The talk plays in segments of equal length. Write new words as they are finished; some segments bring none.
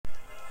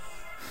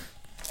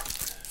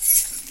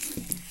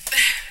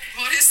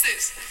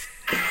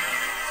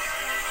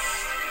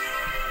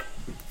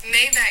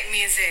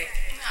music.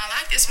 I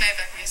like this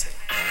Maybach music.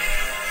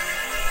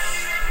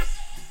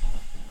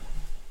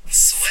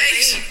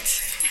 Sweet.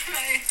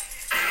 Right.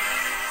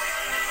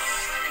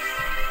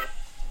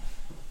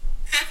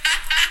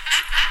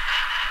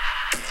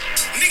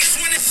 Niggas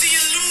wanna see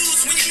you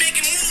lose when you're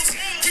making moves.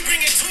 We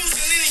bringing tools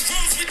in any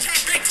rooms, we try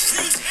to break the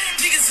rules.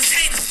 Niggas is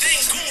haters, they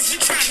ain't goons,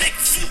 we try to make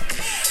the food.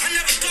 I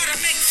never thought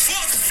I'd make the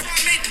force before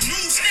I made the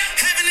news.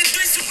 Having a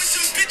threesome with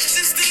some bitches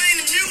and still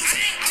ain't amused.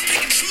 I'm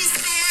picking juice,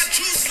 put on my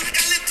juice like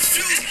I lit the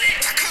fuse.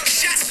 I call the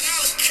shots and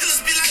all the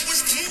killers be like,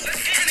 what's the move?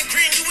 100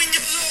 grand, you and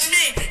your little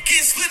man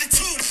getting split in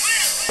two.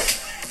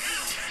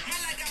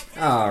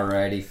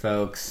 Alrighty,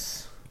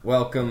 folks.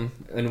 Welcome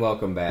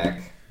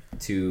back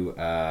to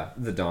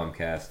the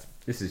Domcast.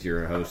 This is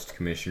your host,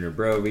 Commissioner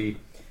Brovey.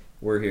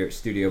 We're here at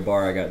Studio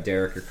Bar. I got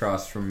Derek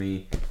across from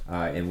me,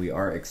 and we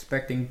are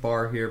expecting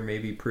Bar here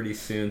maybe pretty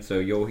soon. So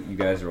you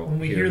guys will when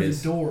we hear the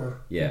door.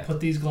 Yeah. We'll put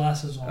these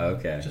glasses on.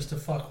 Okay. Just to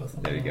fuck with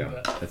them. There you a go.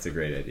 little bit. That's a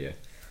great idea.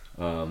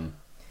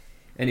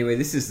 Anyway,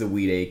 this is the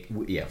Week 8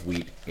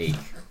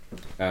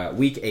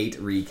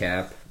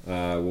 recap.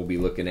 We'll be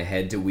looking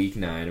ahead to Week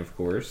 9, of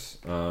course.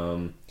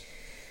 And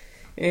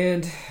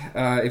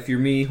if you're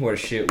me, what a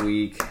shit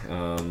week.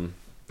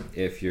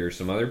 If you're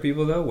some other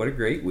people, though, what a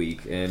great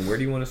week. And where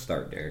do you want to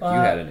start, Derek? You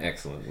had an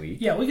excellent week.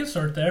 Yeah, we can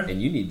start there.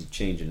 And you need to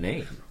change a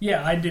name.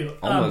 Yeah, I do.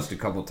 Almost a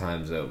couple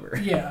times over.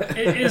 Yeah,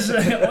 it is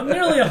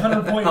nearly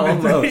 100-point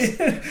Almost.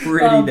 victory.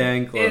 Pretty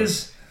dang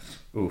close.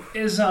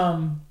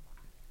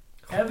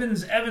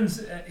 Evans,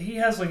 he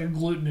has like a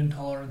gluten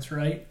intolerance,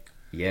 right?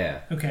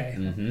 Yeah. Okay.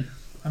 Mm-hmm.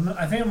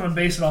 I think I'm going to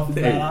base it off of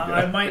There that. you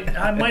go.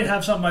 I might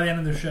have something by the end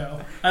of the show.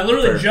 I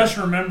literally just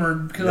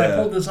remembered because I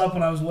pulled this up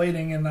when I was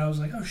waiting, and I was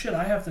like, "Oh shit,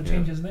 I have to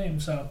change his name."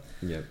 So,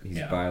 yep, he's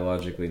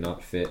biologically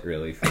not fit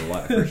really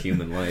for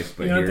human life.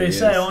 But you know what here they he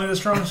say: is. only the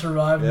strong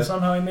survive, and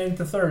somehow he made it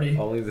to 30.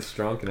 Only the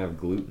strong can have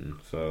gluten.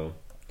 So,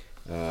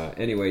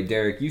 anyway,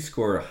 Derek, you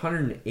score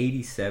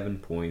 187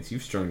 points.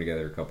 You've strung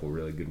together a couple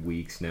really good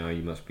weeks now.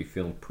 You must be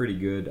feeling pretty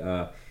good.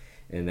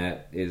 And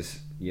that is,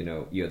 you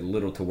had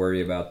little to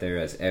worry about there,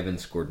 as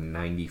Evans scored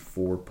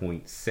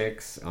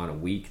 94.6 on a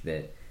week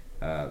that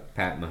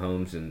Pat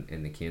Mahomes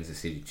and the Kansas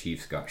City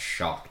Chiefs got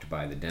shocked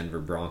by the Denver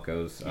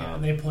Broncos. Yeah,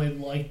 and they played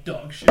like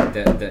dog shit.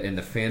 And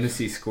the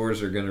fantasy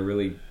scores are going to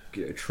really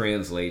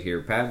translate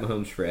here. Pat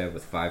Mahomes for Ev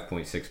with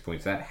 5.6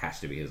 points. That has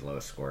to be his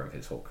lowest score of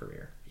his whole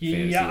career.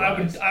 Yeah,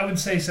 I would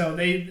say so.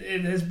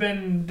 It has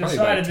been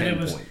decided that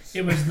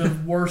it was the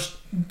worst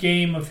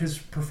game of his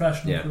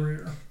professional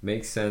career.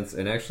 Makes sense.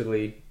 And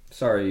actually,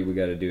 sorry we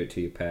got to do it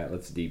to you, Pat.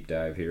 Let's deep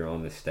dive here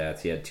on the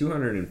stats. He had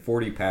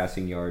 240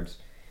 passing yards,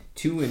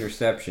 2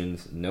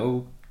 interceptions,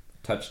 no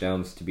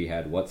touchdowns to be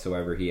had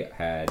whatsoever. He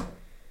had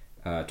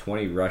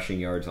 20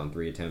 rushing yards on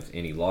 3 attempts,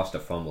 and he lost a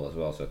fumble as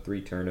well. So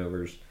 3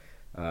 turnovers.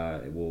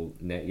 It will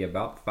net you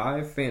about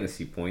 5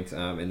 fantasy points.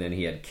 And then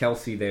he had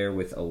Kelsey there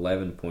with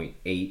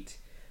 11.8.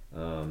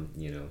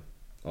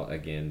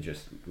 Again,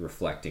 just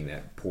reflecting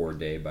that poor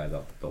day by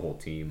the whole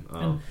team.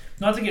 And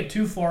not to get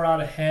too far out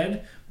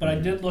ahead, but I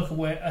did look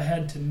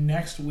ahead to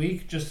next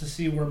week just to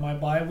see where my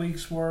bye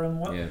weeks were and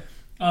what. Yeah.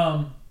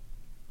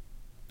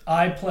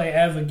 I play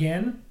Ev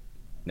again.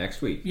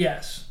 Next week?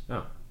 Yes.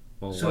 Oh.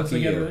 Well, so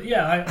lucky you.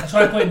 So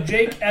I played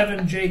Jake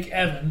Evan.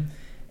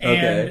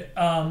 And, okay.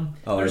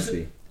 I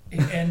see.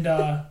 And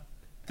the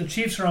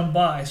Chiefs are on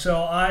bye. So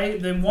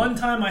the one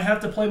time I have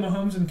to play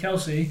Mahomes and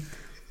Kelsey,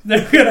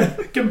 they're going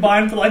to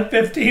combine for like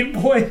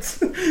 15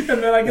 points. And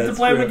then I get to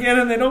play them again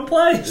and they don't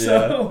play.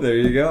 So. Yeah, there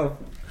you go.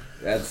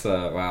 That's,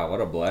 wow,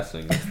 what a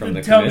blessing from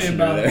the Tell me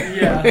commissioner about there.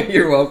 it. Yeah.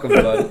 You're welcome,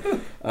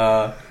 bud.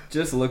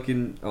 Just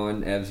looking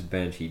on Ev's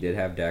bench, he did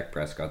have Dak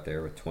Prescott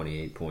there with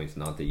 28 points.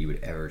 Not that you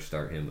would ever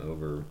start him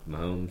over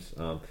Mahomes.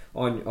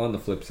 On the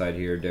flip side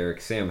here,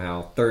 Derek, Sam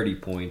Howell, 30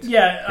 points.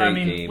 Yeah, Great I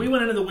mean, game. we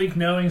went into the week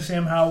knowing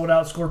Sam Howell would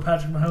outscore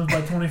Patrick Mahomes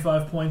by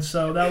 25 points,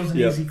 so that was an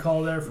easy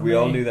call there for me. We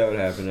all knew that would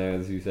happen,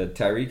 as you said.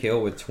 Tyreek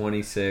Hill with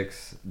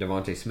 26,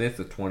 Devontae Smith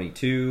with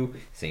 22,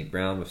 St.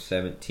 Brown with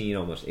 17,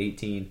 almost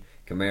 18,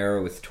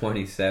 Kamara with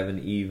 27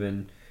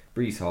 even,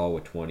 Breece Hall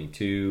with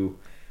 22,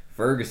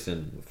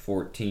 Ferguson with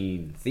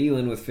 14,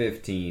 Thielen with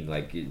 15.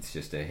 Like, it's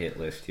just a hit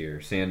list here.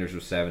 Sanders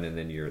with 7, and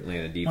then your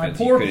Atlanta defense.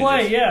 The poor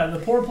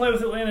play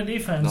with Atlanta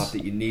defense. Not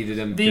that you needed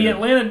them. The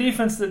Atlanta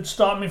defense that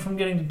stopped me from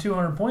getting to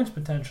 200 points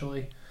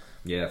potentially.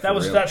 Yeah,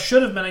 that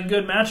should have been a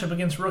good matchup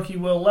against rookie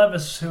Will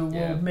Levis, who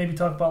we'll maybe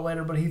talk about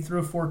later, but he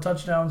threw 4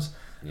 touchdowns.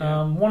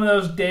 Yeah. One of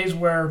those days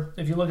where,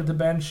 if you look at the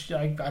bench,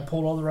 I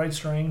pulled all the right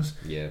strings.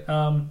 Yeah.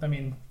 I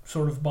mean,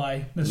 sort of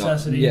by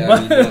necessity.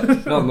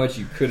 Not much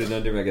you could have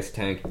done to him. I guess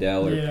Tank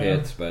Dell or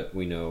Pitts, but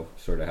we know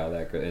sort of how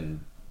that goes.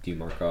 And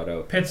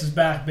DeMarcado. Pitts is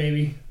back,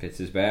 baby. Pitts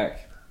is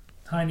back.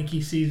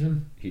 Heineke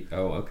season.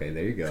 Okay,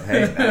 there you go.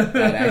 Hey,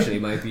 that actually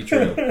might be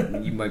true.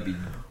 You might be,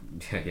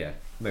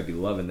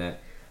 loving that.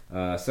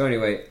 So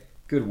anyway,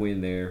 good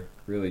win there.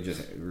 Really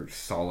just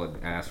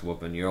solid ass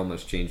whooping. You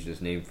almost changed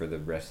his name for the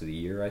rest of the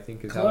year, I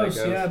think is how that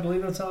goes. Yeah, I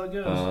believe that's how it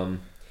goes.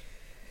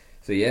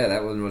 So yeah,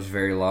 that one was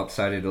very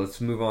lopsided.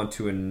 Let's move on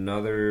to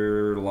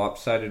another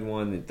lopsided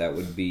one. That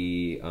would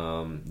be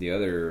the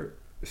other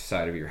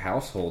side of your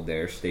household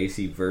there.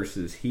 Stacy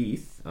versus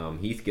Heath.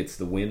 Heath gets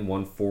the win,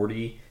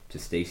 140 to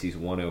Stacy's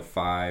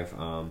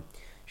 105.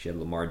 She had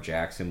Lamar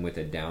Jackson with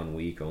a down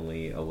week,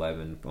 only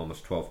 11,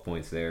 almost 12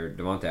 points there.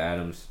 Devonta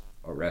Adams,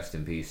 rest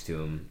in peace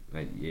to him.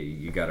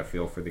 You got to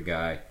feel for the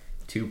guy.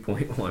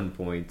 2.1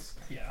 points.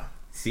 Yeah.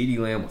 CeeDee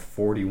Lamb with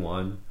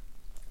 41.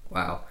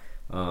 Wow.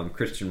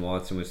 Christian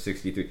Watson was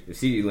 63. If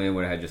CeeDee Lamb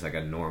would have had just like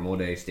a normal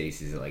day,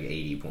 Stacy's at like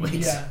 80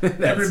 points. Yeah.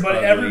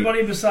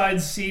 everybody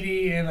besides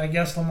CeeDee and I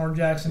guess Lamar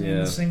Jackson in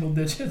the single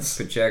digits.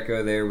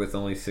 Pacheco there with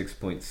only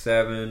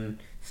 6.7.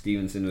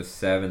 Stevenson was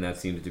 7. That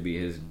seems to be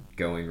his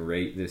going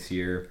rate this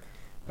year.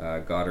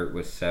 Goddard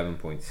was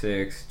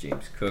 7.6.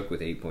 James Cook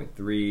with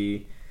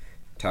 8.3.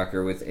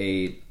 Tucker with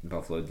 8.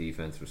 Buffalo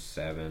defense was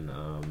 7.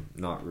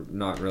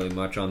 Not really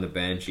much on the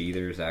bench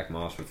either. Zach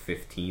Moss with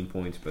 15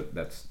 points, but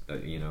that's a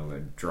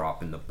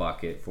drop in the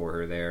bucket for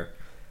her there.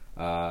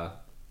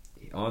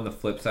 On the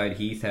flip side,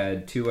 Heath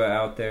had Tua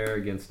out there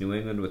against New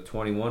England with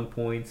 21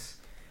 points.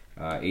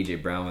 A.J.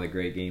 Brown with a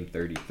great game,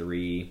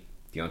 33.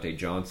 Deontay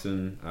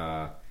Johnson,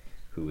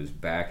 who was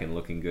back and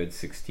looking good,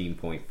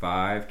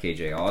 16.5.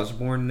 K.J.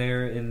 Osborne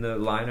there in the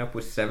lineup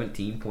was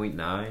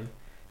 17.9.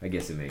 I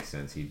guess it makes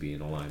sense he'd be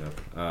in a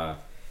lineup.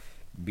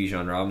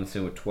 Bijan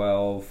Robinson with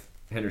 12.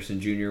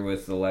 Henderson Jr.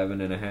 with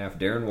 11.5.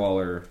 Darren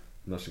Waller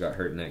must have got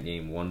hurt in that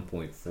game,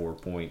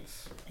 1.4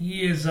 points.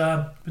 He is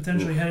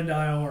potentially headed to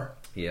IR.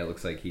 Yeah, it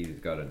looks like he's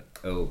got an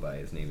O by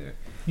his name there.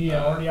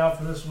 Yeah, already out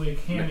for this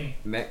week. Hammy.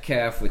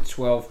 Metcalf with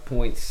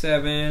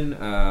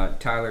 12.7.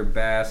 Tyler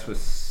Bass with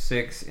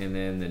 6. And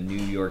then the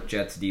New York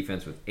Jets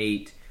defense with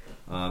 8.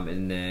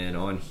 And then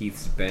on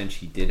Heath's bench,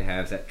 he did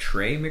have, is that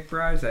Trey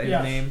McBride? Is that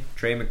his name?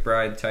 Trey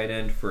McBride, tight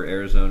end for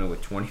Arizona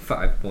with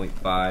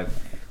 25.5,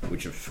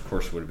 which of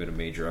course would have been a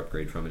major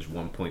upgrade from his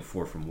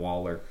 1.4 from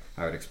Waller.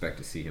 I would expect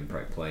to see him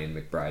probably playing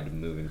McBride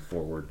moving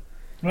forward.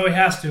 Well, he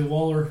has to.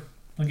 Waller,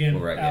 again,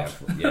 right, out.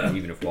 Yeah,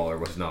 even if Waller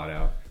was not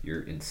out,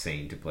 you're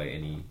insane to play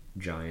any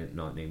giant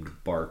not named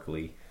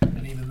Barkley.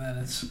 And even then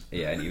it's...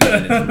 Yeah, and even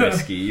then it's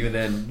risky. Even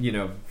then,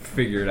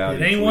 figure it out.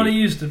 It ain't what it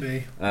used to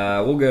be.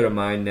 We'll go to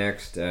mine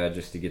next,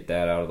 just to get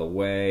that out of the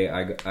way.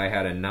 I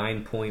had a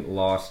 9-point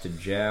loss to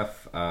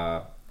Jeff.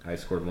 I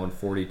scored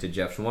 140 to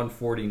Jeff's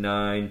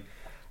 149.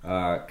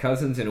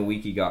 Cousins, in a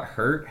week he got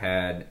hurt,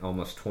 had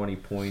almost 20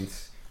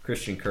 points.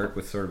 Christian Kirk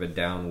with sort of a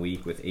down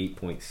week with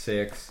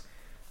 8.6.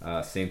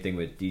 Same thing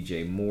with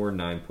DJ Moore,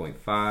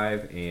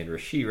 9.5. And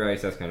Rashee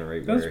Rice, that's kind of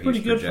right where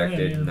he's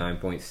projected,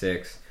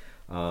 9.6.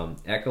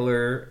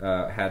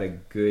 Eckler had a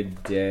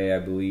good day. I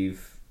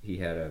believe he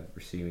had a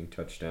receiving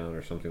touchdown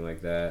or something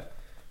like that.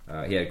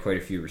 He had quite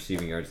a few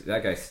receiving yards.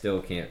 That guy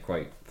still can't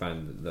quite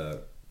find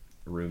the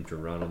room to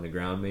run on the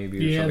ground,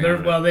 maybe.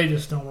 Or they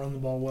just don't run the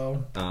ball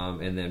well.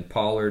 And then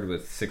Pollard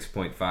with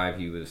 6.5.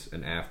 He was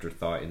an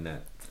afterthought in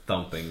that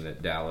thumping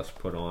that Dallas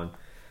put on.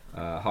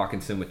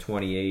 Hawkinson with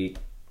 28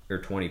 or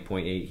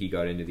 20.8. He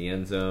got into the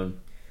end zone.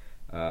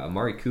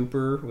 Amari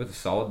Cooper with a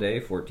solid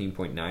day,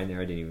 14.9 there.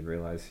 I didn't even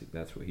realize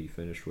that's what he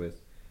finished with.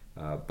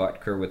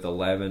 Butker with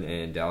 11,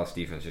 and Dallas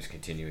defense just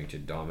continuing to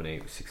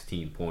dominate with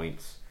 16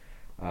 points.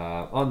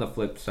 On the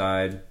flip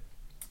side,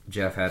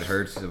 Jeff had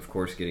Hurts, of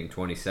course, getting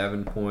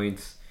 27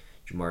 points.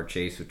 Jamar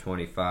Chase with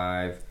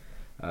 25.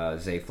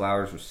 Zay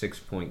Flowers with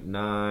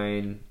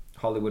 6.9.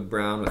 Hollywood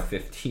Brown with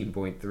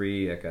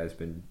 15.3. That guy's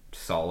been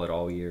solid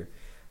all year.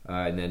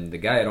 And then the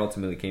guy it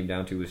ultimately came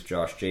down to was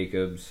Josh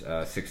Jacobs,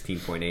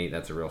 16.8.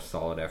 That's a real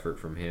solid effort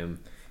from him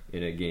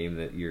in a game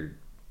that your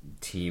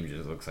team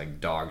just looks like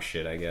dog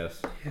shit, I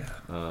guess.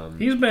 Yeah.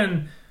 He's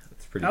been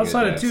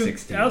outside of two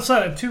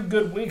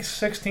good weeks.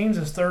 16's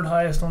his third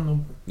highest on the.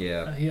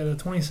 Yeah. He had a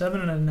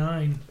 27 and a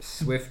 9.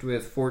 Swift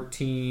with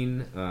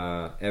 14.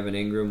 Evan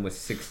Ingram with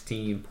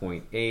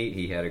 16.8.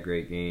 He had a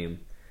great game.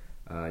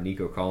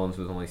 Nico Collins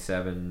with only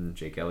 7,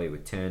 Jake Elliott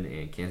with 10,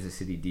 and Kansas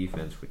City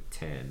defense with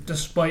 10.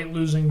 Despite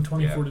losing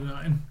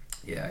 24-9.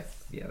 Yeah,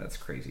 that's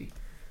crazy.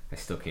 I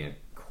still can't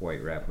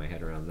quite wrap my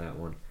head around that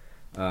one.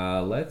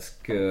 Let's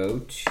go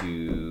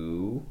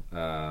to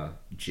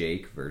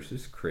Jake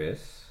versus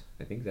Chris.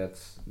 I think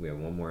we have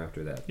one more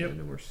after that, and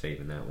then we're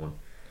saving that one.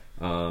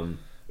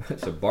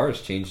 So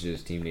Barr's changed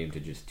his team name to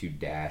just 2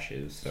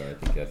 dashes, so I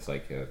think that's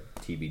like a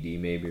TBD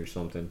maybe or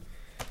something.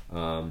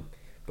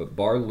 But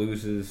Barr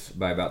loses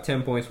by about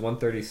 10 points,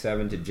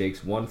 137 to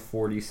Jake's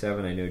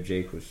 147. I know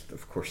Jake was,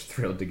 of course,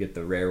 thrilled to get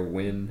the rare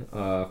win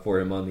for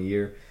him on the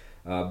year.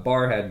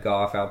 Barr had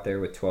Goff out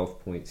there with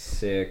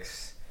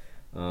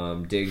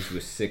 12.6. Diggs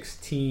was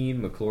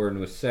 16. McLaren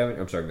was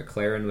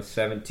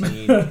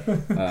 17.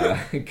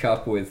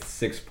 Kupp with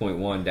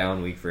 6.1,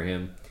 down week for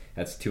him.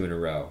 That's 2 in a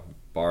row.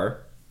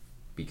 Barr,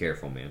 be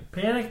careful, man.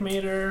 Panic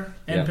meter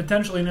and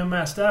potentially no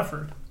Matt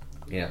Stafford.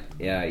 Yeah.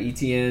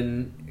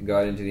 ETN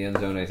got into the end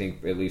zone, I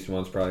think, at least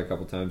once, probably a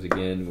couple times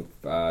again,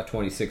 with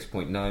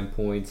 26.9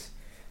 points.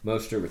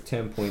 Mostert with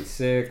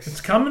 10.6. It's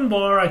coming,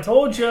 Barr. I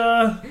told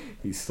ya.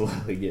 He's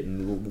slowly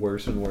getting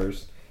worse and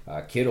worse.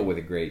 Kittle with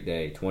a great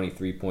day,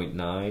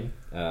 23.9.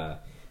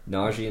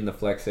 Najee in the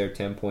flex there,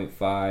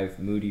 10.5.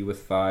 Moody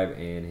with 5,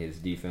 and his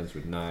defense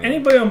with 9.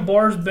 Anybody on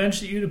Barr's bench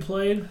that you'd have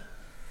played?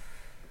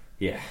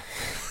 Yeah.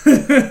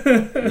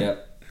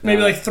 Yep.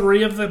 Maybe like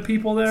 3 of the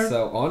people there?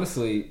 So,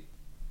 honestly,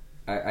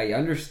 I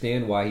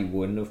understand why he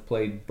wouldn't have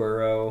played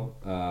Burrow,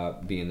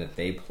 being that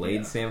they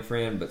played San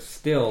Fran, but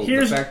still,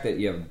 the fact that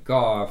you have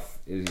Goff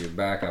as your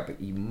backup,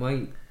 you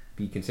might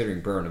be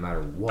considering Burrow no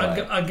matter what.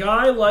 A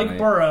guy like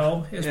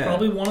Burrow is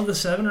probably one of the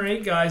 7 or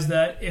 8 guys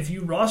that if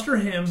you roster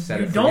him,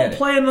 you don't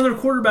play another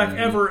quarterback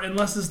ever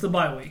unless it's the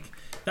bye week.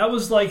 That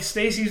was like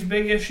Stacey's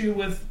big issue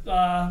with,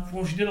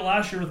 she did it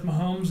last year with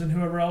Mahomes and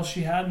whoever else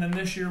she had, and then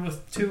this year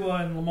with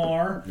Tua and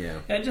Lamar. Yeah.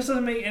 It just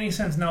doesn't make any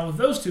sense. Now, with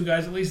those 2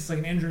 guys, at least it's like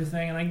an injury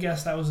thing, and I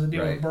guess that was the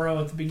deal with Burrow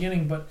at the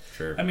beginning, but,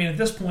 I mean, at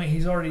this point,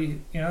 he's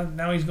already,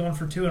 now he's going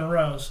for 2 in a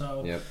row,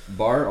 so. Yep.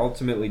 Barr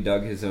ultimately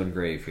dug his own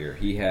grave here.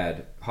 He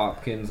had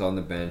Hopkins on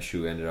the bench,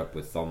 who ended up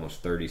with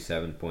almost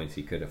 37 points.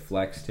 He could have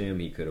flexed him.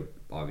 He could have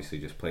obviously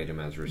just played him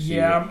as a receiver.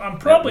 Yeah, I'm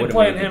probably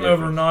playing him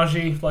over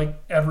Najee like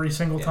every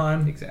single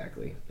time.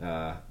 Exactly.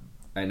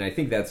 And I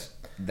think that's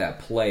that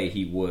play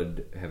he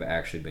would have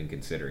actually been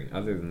considering.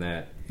 Other than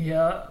that,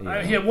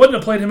 he wouldn't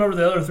have played him over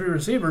the other 3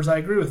 receivers. I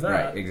agree with that.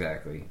 Right,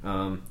 exactly.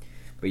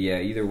 But yeah,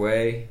 either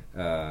way,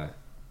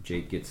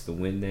 Jake gets the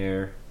win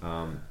there.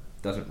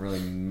 Doesn't really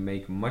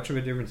make much of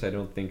a difference, I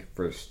don't think,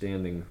 for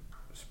standing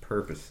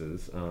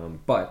purposes.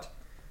 But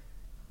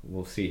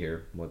we'll see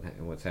here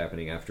what's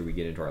happening after we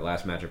get into our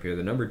last matchup here.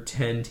 The number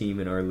 10 team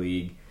in our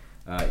league,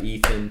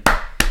 Ethan,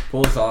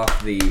 pulls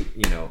off the,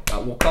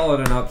 we'll call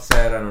it an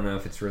upset. I don't know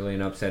if it's really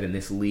an upset in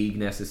this league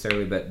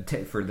necessarily, but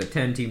for the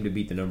 10 team to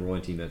beat the number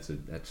 1 team,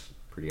 that's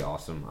pretty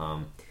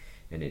awesome.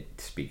 And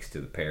it speaks to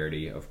the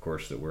parity, of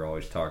course, that we're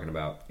always talking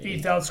about.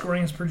 Heath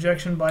outscoring his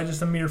projection by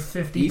just a mere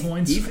 50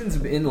 points.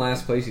 Ethan's in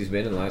last place. He's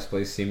been in last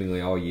place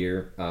seemingly all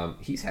year.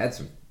 He's had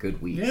some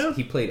good weeks. Yeah.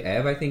 He played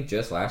Ev, I think,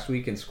 just last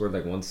week and scored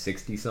like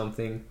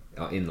 160-something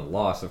in the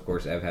loss. Of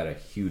course, Ev had a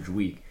huge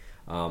week.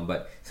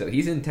 So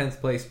he's in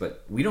 10th place,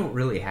 but we don't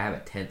really have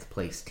a 10th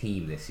place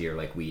team this year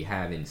like we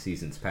have in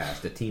seasons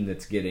past. A team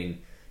that's getting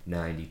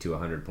 90 to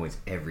 100 points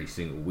every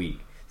single week.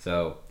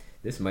 So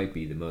this might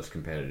be the most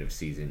competitive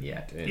season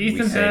yet. And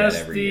Ethan has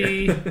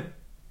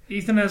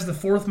Ethan has the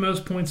 4th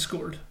most points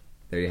scored.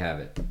 There you have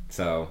it.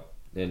 So,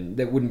 and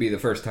that wouldn't be the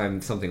first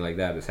time something like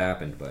that has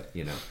happened, but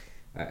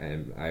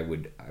I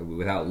would,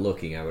 without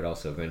looking, I would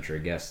also venture a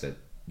guess that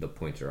the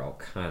points are all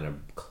kind of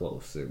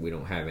close. We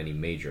don't have any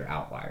major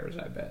outliers,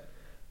 I bet.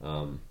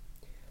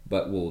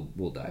 But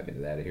we'll dive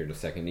into that here in a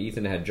second.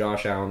 Ethan had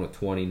Josh Allen with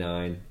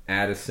 29.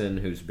 Addison,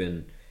 who's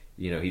been,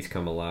 he's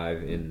come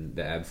alive in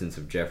the absence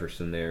of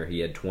Jefferson there.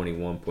 He had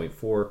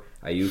 21.4.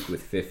 Ayuk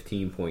with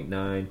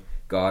 15.9.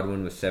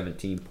 Godwin with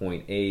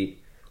 17.8.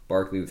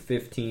 Barkley with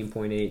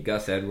 15.8.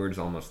 Gus Edwards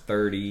almost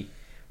 30.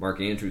 Mark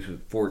Andrews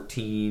with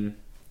 14.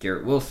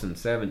 Garrett Wilson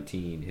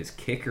 17. His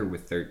kicker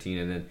with 13.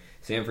 And then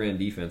San Fran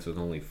defense with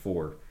only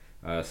 4.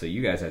 So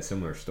you guys had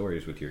similar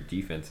stories with your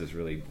defenses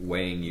really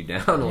weighing you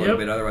down a little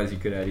bit. Otherwise, you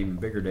could have had even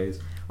bigger days.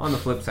 On the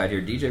flip side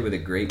here, DJ with a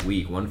great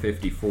week,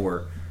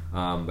 154.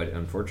 But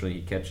unfortunately,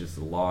 he catches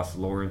the loss.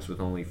 Lawrence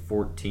with only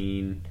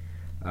 14.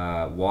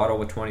 Waddle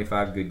with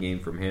 25. Good game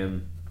from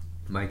him.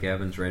 Mike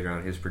Evans right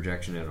around his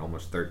projection at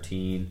almost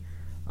 13.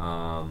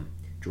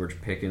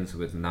 George Pickens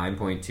with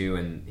 9.2,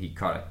 and he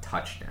caught a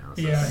touchdown.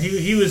 So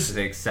he was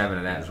 7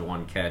 of that is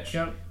one catch.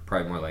 Yep.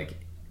 Probably more like.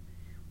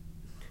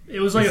 It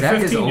was like a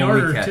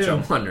 15-yarder catch? too.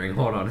 I'm wondering.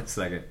 Hold on a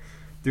second.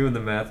 Doing the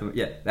math.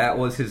 Yeah, that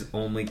was his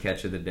only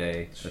catch of the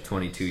day. A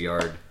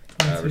 22-yard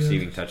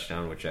receiving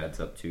touchdown, which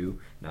adds up to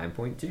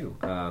 9.2.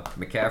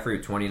 McCaffrey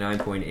with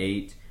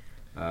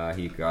 29.8.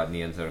 He got in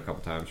the end zone a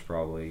couple times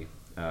probably.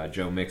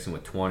 Joe Mixon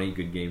with 20.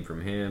 Good game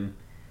from him.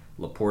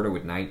 Laporta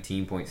with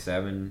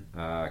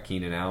 19.7.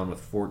 Keenan Allen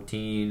with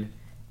 14.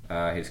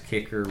 His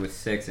kicker with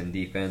 6. And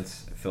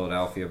defense,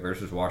 Philadelphia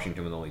versus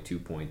Washington with only 2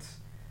 points.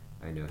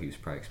 I know he was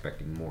probably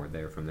expecting more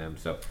there from them.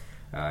 So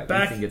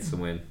Ethan gets the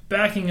win.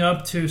 Backing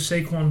up to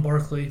Saquon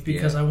Barkley,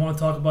 because I want to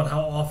talk about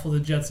how awful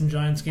the Jets and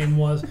Giants game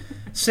was.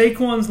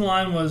 Saquon's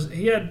line was,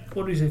 he had,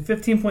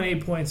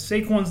 15.8 points.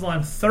 Saquon's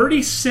line,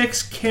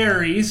 36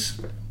 carries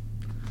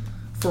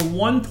for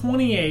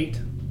 128.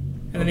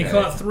 And then he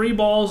caught 3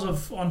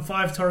 balls on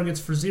 5 targets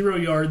for 0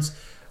 yards.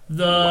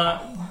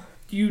 And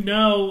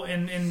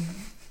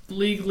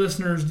league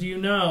listeners, do you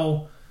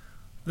know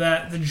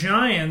that the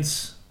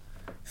Giants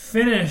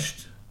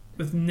finished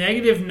with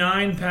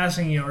 -9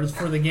 passing yards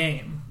for the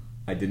game?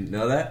 I didn't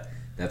know that.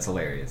 That's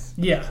hilarious.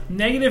 Yeah,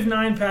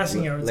 -9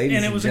 passing yards.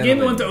 And it was a game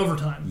that went to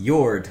overtime.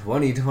 Your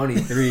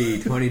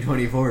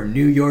 2023-2024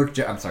 New York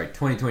Giants. I'm sorry,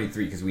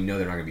 2023, because we know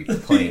they're not going to be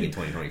playing in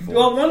 2024.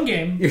 Well, one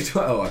game.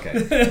 Okay.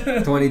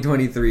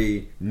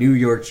 2023 New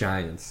York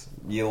Giants.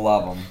 You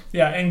love them.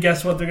 Yeah, and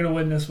guess what? They're going to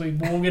win this week,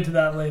 but we'll get to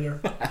that later.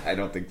 I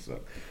don't think so.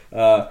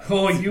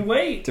 You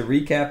wait. To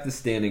recap the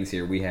standings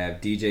here, we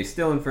have DJ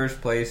still in first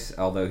place,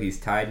 although he's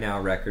tied now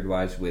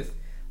record-wise with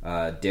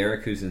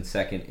Derek, who's in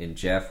second, and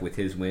Jeff with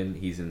his win.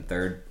 He's in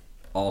third.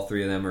 All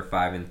 3 of them are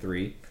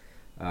 5-3.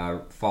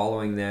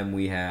 Following them,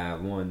 we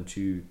have 1,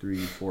 2, 3,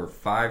 4,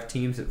 5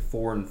 teams at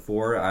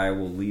 4-4. I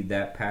will lead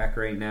that pack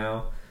right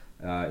now.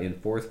 In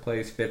 4th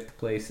place, 5th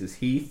place is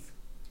Heath,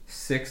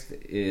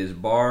 6th is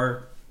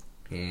Bar,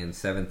 and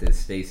 7th is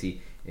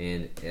Stacy.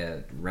 And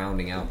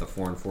rounding out the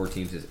 4-4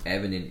 teams is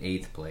Evan in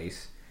 8th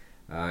place.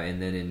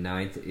 And then in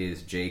 9th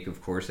is Jake,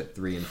 of course, at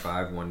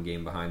 3-5, 1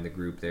 game behind the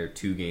group there,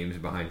 2 games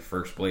behind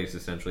first place,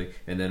 essentially.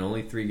 And then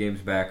only 3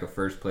 games back of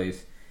first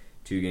place,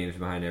 2 games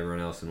behind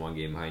everyone else, and 1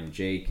 game behind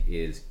Jake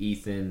is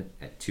Ethan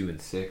at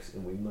 2-6.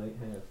 And we might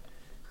have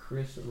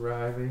Chris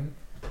arriving.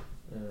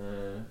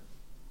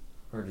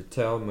 Hard to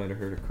tell. Might have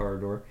heard a car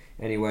door.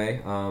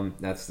 Anyway,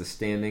 that's the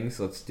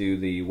standings. Let's do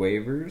the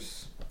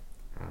waivers.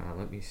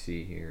 Let me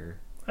see here.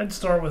 I'd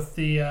start with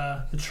the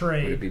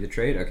trade. Would it be the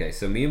trade? Okay,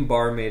 so me and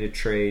Barr made a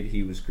trade.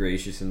 He was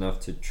gracious enough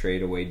to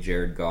trade away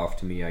Jared Goff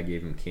to me. I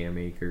gave him Cam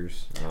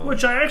Akers.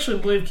 Which I actually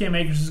believe Cam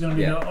Akers is going to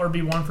be the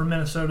RB1 for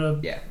Minnesota.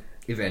 Yeah,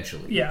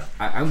 eventually. Yeah.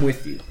 I'm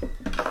with you.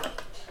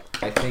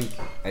 I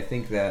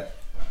think that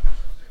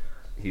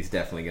he's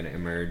definitely going to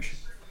emerge.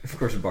 Of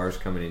course, Barr's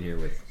coming in here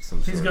with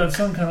some kind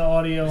of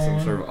audio some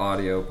on. sort of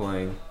audio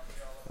playing.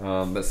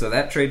 But so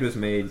that trade was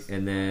made,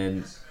 and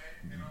then...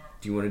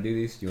 Do you want to do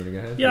these? Do you want to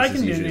go ahead? Yeah, this I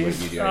can do usually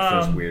these. What you do. It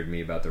feels weird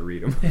me about to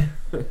read them.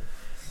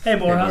 Hey,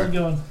 boy, how's it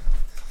going?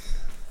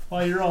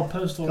 Well, you're all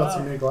postal Got out.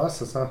 some new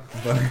glasses, huh?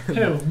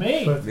 Who?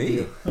 Me?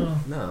 Me? Oh.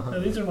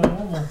 No. These are my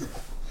normal.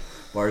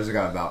 Bars have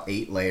got about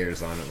 8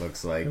 layers on, it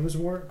looks like. It was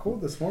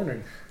cold this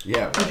morning.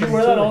 Yeah. Did you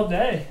wear that all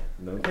day?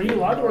 No. Are you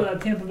allowed to wear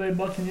that Tampa Bay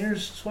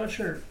Buccaneers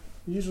sweatshirt?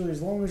 Usually,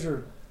 as long as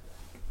your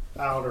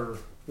outer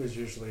is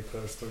usually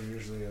postal, you're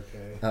usually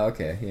okay. Oh,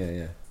 okay.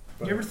 Yeah.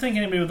 Do you ever think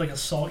anybody would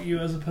assault you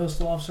as a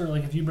postal officer,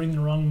 if you bring the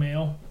wrong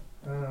mail?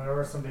 There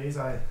are some days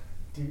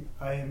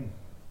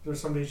there's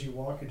some days you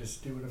walk and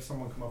just do it. If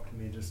someone come up to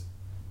me, just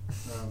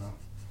I don't know.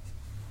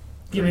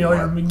 Give me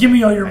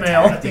all your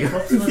mail. I think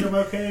hopefully I'm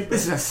okay.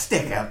 This is a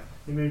stick up.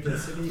 You moved to the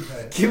city.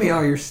 Give me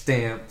all your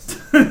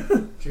stamps.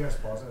 Did you guys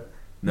pause it?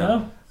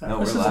 No, this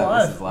we're is live.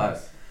 live. This is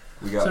live.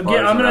 We got So Bars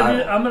I'm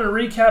arrival. gonna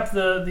recap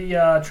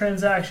the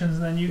transactions,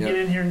 and then you Yep. get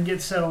in here and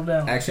get settled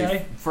down. Actually,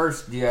 okay?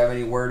 first, do you have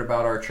any word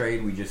about our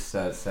trade? We just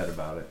said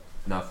about it.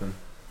 Nothing.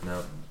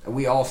 No.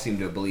 We all seem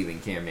to believe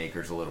in Cam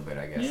Akers a little bit,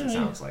 I guess. Yeah, it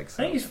sounds like. I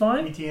So. think he's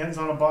fine. ETN's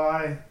on a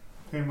bye.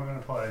 Who am I going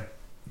to play?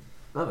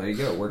 Oh, there you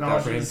go. Worked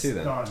out for him Najee's too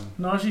then. done.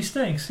 Najee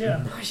stinks.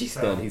 Yeah. He's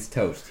done. He's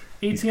toast.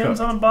 He's ETN's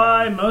cooked. on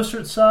bye.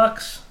 Mostert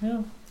sucks.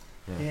 Yeah.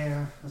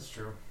 Yeah, that's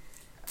true.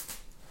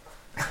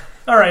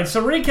 All right,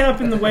 so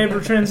recapping the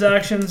waiver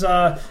transactions.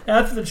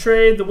 After the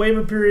trade, the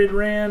waiver period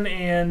ran,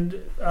 and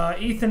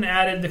Ethan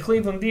added the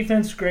Cleveland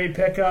defense, great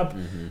pickup.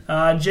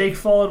 Mm-hmm. Jake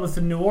followed with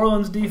the New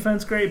Orleans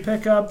defense, great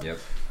pickup. Yep.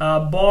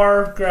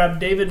 Barr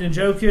grabbed David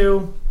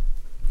Njoku.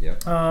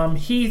 Yep.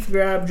 Heath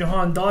grabbed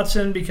Jahan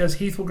Dotson because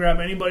Heath will grab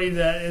anybody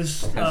that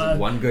is... Has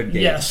one good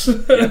game. Yes.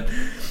 Yep.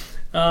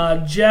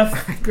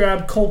 Jeff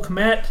grabbed Cole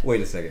Kmet. Wait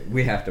a second.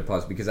 We have to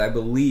pause because I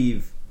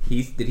believe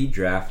did he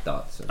draft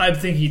Dotson? I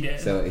think he did.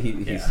 So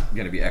he's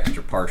going to be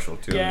extra partial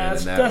to him then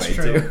in that that's way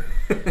true.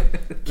 too.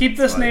 Keep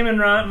this name in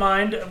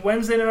mind.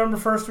 Wednesday, November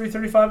 1st,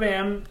 3:35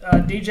 a.m.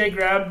 DJ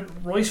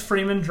grabbed Royce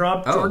Freeman,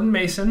 dropped Jordan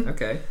Mason.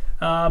 Okay.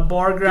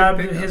 Barr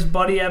grabbed pickup. his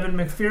buddy Evan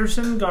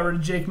McPherson, got rid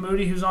of Jake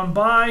Moody, who's on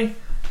bye.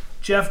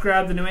 Jeff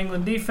grabbed the New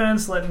England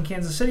defense, letting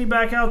Kansas City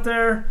back out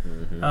there.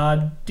 Mm-hmm.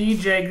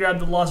 DJ grabbed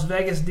the Las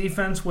Vegas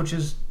defense, which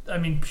is,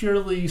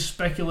 purely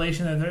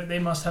speculation that they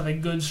must have a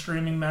good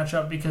streaming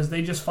matchup because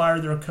they just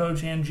fired their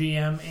coach and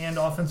GM and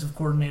offensive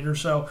coordinator.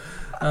 So,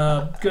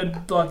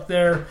 good luck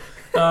there.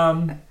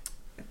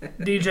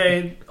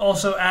 DJ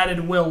also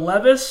added Will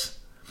Levis.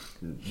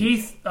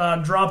 Heath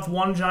dropped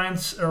one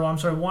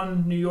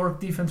New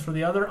York defense for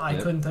the other. I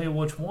couldn't tell you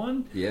which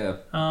one. Yeah,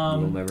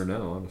 we'll never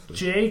know, honestly.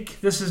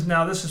 Jake, this is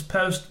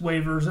post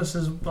waivers. This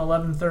is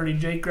 11:30.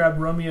 Jake grabbed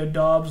Romeo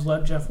Dobbs,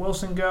 let Jeff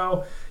Wilson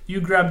go.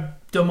 You grabbed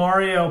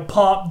Demario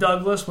Pop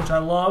Douglas, which I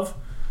love.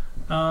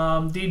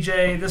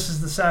 DJ, this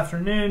is this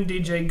afternoon.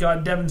 DJ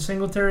got Devin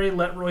Singletary,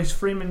 let Royce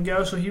Freeman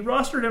go. So he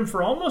rostered him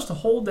for almost a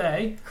whole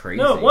day. Crazy.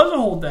 No, it was a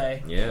whole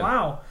day. Yeah.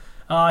 Wow.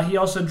 He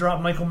also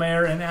dropped Michael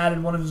Mayer and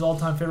added one of his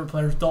all-time favorite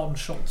players, Dalton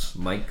Schultz.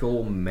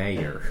 Michael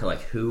Mayer.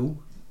 Like who?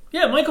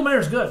 Yeah, Michael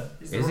Mayer's good.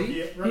 Is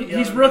he?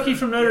 He's rookie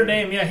from Notre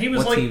Dame. Yeah, he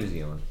was What team is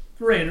he on?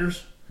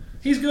 Raiders.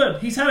 He's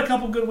good. He's had a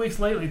couple good weeks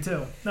lately,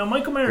 too. Now,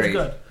 Michael Mayer's Great.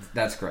 good.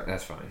 That's great.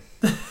 That's fine.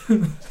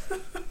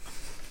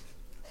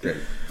 Great.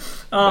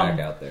 Back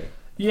out there.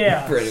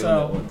 Yeah, For anyone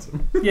that wants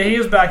him. yeah, he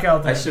is back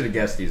out there. I should have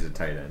guessed he's a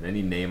tight end.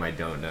 Any name I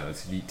don't know.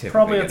 It's typically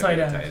Probably a gonna tight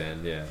be end. tight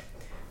end, yeah.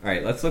 All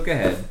right, let's look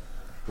ahead.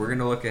 We're going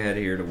to look ahead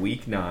here to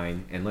week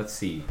 9, and let's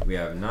see. We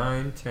have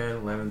 9, 10,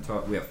 11,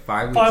 12. We have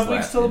 5 weeks 5 left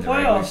weeks till in the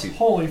regular playoffs. season.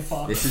 Holy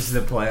fuck. This is the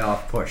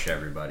playoff push,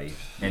 everybody.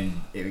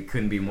 And it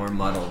couldn't be more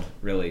muddled,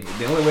 really.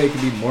 The only way it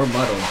could be more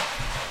muddled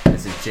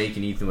is if Jake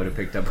and Ethan would have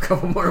picked up a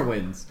couple more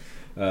wins.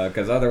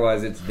 Because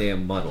otherwise, it's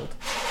damn muddled.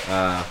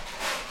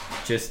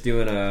 Just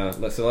doing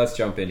so let's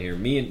jump in here.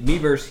 Me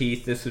versus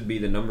Heath. This would be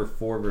the number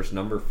 4 versus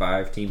number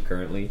 5 team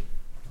currently.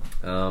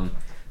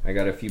 I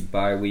got a few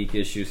bye week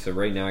issues, so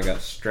right now I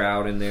got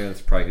Stroud in there.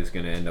 That's probably who's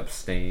going to end up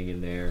staying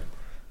in there.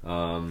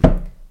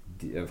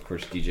 Of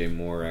course, DJ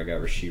Moore. I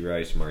got Rashee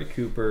Rice, Amari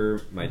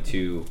Cooper. My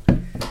two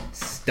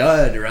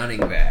stud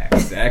running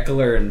backs,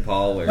 Eckler and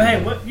Pollard. But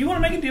hey, what you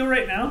want to make a deal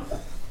right now?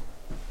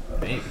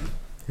 Maybe.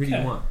 Who do you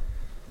Okay. want?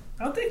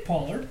 I'll take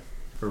Pollard.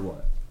 For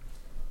what?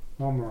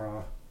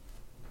 Omara.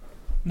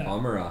 No,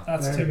 Amara.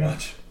 that's There too you go.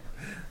 much.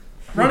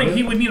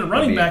 He would need a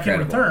running be back in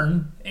incredible.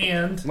 return,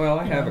 and Well,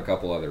 I you have know. a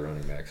couple other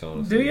running backs,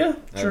 honestly. Do you?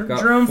 I've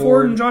got Jerome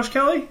Ford and Josh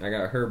Kelly? I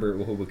got Herbert,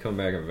 who will come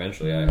back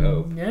eventually, I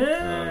hope.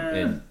 Yeah.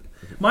 And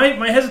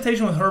My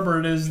hesitation with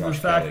Herbert is Josh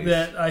the fact Kelly's.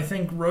 that I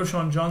think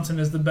Roshan Johnson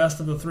is the best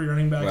of the three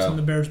running backs Well, in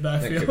the Bears'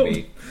 that backfield. could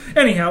be.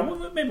 Anyhow,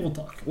 well, maybe we'll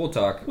talk. We'll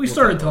talk. We We'll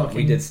started talk. talking.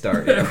 We did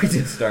start. Yeah, we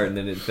did start, and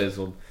then it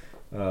fizzled.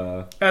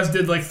 As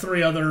did like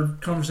three other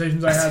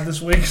conversations I had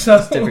this week.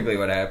 So Typically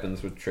what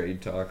happens with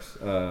trade talks,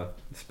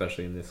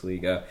 especially in this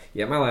league.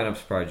 Yeah, my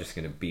lineup's probably just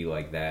going to be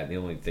like that. The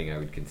only thing I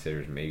would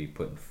consider is maybe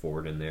putting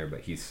Ford in there,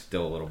 but he's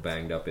still a little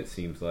banged up, it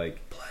seems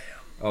like. Play him.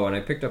 Oh, and I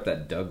picked up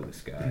that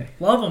Douglas guy.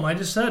 Love him. I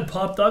just said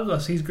Pop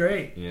Douglas. He's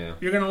great. Yeah.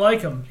 You're gonna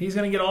like him. He's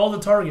gonna get all the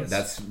targets.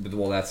 That's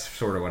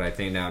sort of what I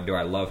think now. Do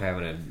I love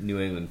having a New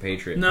England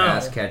Patriot No.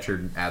 pass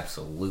catcher?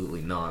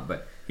 Absolutely not,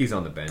 but he's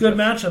on the bench. Good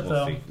That's- matchup, we'll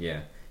though. See. Yeah.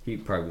 He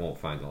probably won't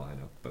find the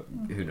lineup, but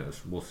who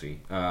knows? We'll see.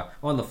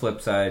 On the flip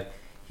side,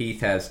 Heath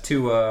has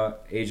Tua,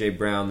 A.J.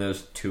 Brown.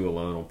 Those two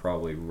alone will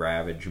probably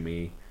ravage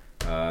me.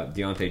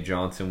 Deontay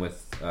Johnson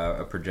with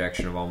a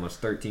projection of almost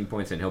 13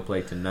 points, and he'll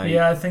play tonight.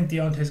 Yeah, I think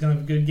Deontay's going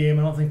to have a good game.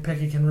 I don't think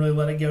Pickett can really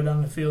let it go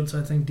down the field, so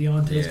I think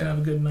Deontay's Yeah. going to have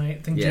a good night.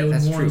 I think Yeah, Jalen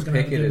that's Warren's true.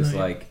 going to have a Pickett good is night.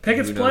 like,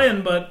 Pickett's who knows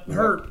playing, but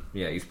hurt.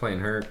 Yeah, he's playing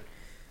hurt.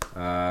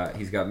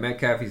 He's got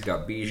Metcalf, he's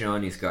got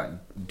Bijan, he's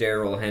got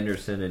Darrell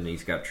Henderson, and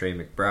he's got Trey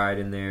McBride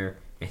in there,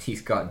 and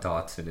he's got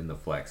Dotson in the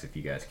flex, if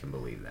you guys can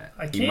believe that.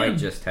 I He can. might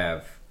just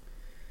have...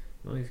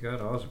 Well, he's got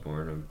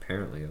Osborne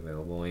apparently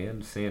available,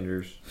 and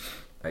Sanders,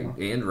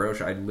 and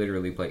Roche. I'd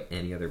literally play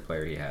any other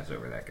player he has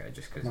over that guy,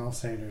 just because Miles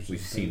Sanders. we've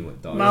has seen been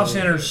what Dotson Miles is.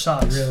 Sanders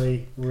sucks.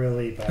 really,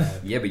 really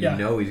bad. Yeah, but Yeah. you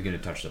know he's going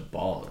to touch the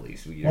ball at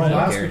least. There's Well, no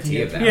last week guarantee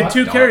he of had- that. He had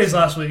 2 Dotson- carries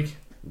last week.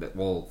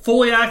 Well,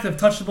 Fully active,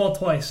 touched the ball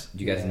twice.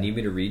 do you guys Yeah. need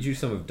me to read you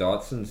some of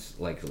Dotson's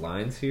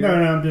lines here? No,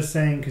 I'm just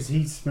saying because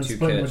he's been 2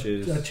 splitting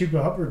catches, with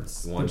Chuba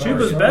Hubbard's. one the target.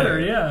 better Chuba's starter. better,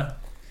 yeah.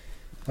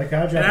 Like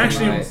I And drafted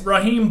actually, Nice.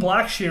 Raheem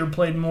Blackshear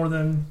played more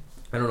than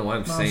I don't know why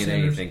I'm Miles saying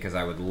Sanders. anything because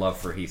I would love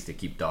for Heath to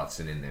keep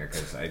Dotson in there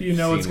because I've you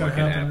know seen what's going what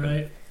to can happen,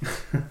 happen.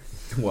 right?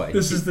 What?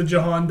 This is the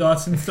Jahan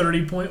Dotson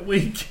 30-point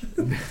week.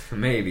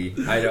 Maybe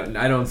I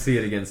don't see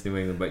it against New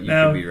England, but you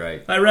No. could be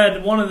right. I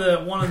read one of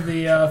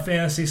the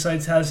fantasy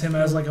sites has him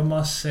as like a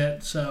must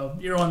sit, so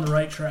you're on the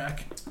right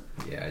track.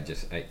 Yeah,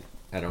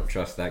 I don't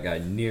trust that guy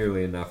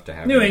nearly enough to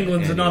have New him in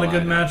England's any not a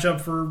good lineup. matchup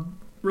for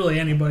really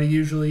anybody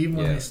usually, even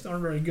when Yeah. they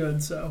aren't very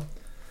good. So,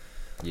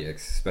 Yeah,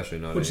 especially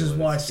not. which is anyone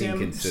why that's Sam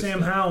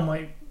inconsistent. Howell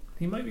might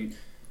be.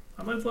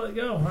 I might let it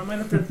go. I might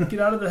have to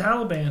get out of the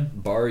Halaban.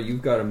 Bar,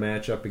 you've got a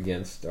matchup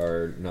against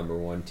our number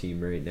one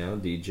team right now,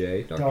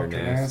 DJ, Dr.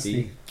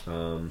 Nasty.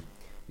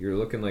 You're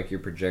looking like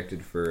you're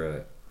projected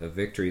for a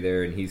victory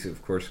there, and he's,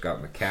 of course,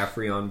 got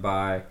McCaffrey on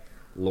bye,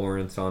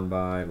 Lawrence on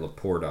bye,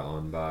 Laporta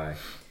on bye,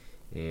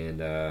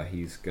 and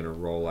he's going to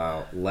roll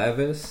out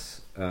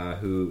Levis,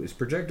 who is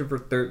projected for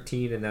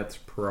 13, and that's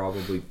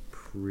probably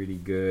pretty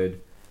good.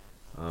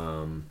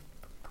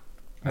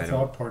 I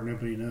thought part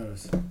nobody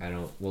knows.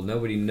 Well,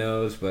 nobody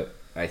knows, but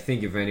I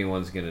think if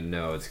anyone's going to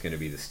know, it's going to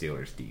be the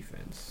Steelers'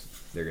 defense.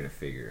 They're going to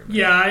figure him out.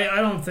 Yeah,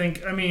 I don't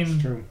think. I mean,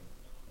 It's true.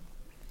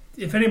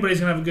 if anybody's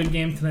gonna have a good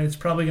game tonight, it's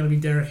probably gonna be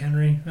Derrick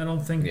Henry. I don't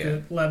think Yeah.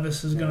 that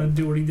Levis is gonna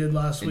do what he did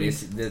last And week.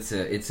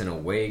 it's an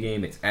away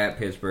game. It's at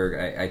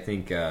Pittsburgh. I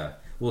think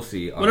we'll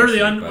see. Whatever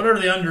obviously, but- whatever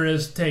the under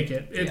is, take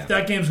it. Yeah.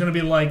 That game's gonna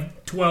be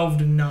like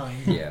 12-9.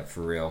 Yeah,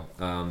 for real.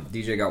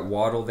 DJ got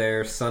Waddle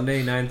there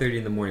Sunday 9:30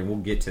 in the morning. We'll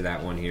get to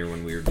that one here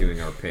when we were doing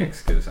our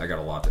picks because I got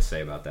a lot to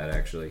say about that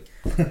actually.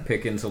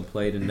 Pickens will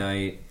play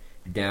tonight.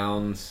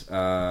 Downs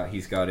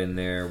he's got in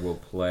there. Will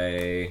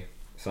play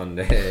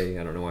Sunday.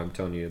 I don't know why I'm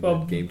telling you Well,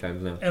 about game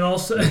times now. And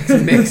also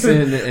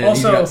Mixon and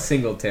Also, he's got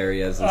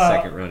Singletary as the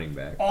second running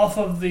back. off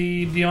of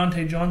the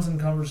Deontay Johnson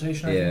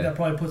conversation, I Yeah. think that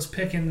probably puts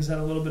Pickens at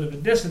a little bit of a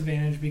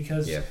disadvantage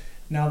because Yeah,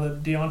 now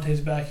that Deontay's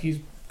back, he's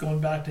going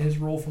back to his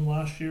role from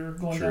last year,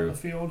 going down True. the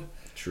field.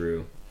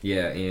 true.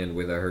 Yeah, and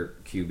with a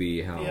hurt QB,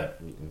 Yeah.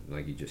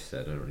 like you just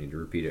said, I don't need to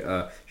repeat it.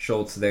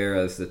 Schultz there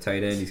as the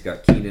tight end. He's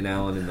got Keenan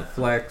Allen in the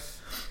flex.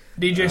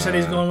 DJ said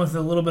he's Uh, going with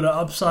a little bit of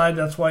upside.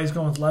 That's why he's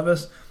going with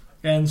Levis.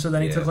 And so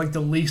then he Yeah. took like the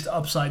least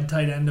upside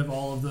tight end of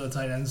all of the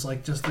tight ends,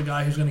 like just the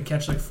guy who's going to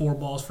catch like 4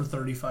 balls for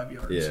 35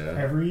 yards. Yeah,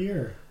 Every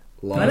year.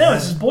 I know,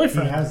 it's his He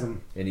boyfriend. has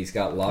them. And he's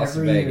got Las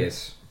Every year.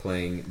 Vegas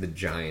playing the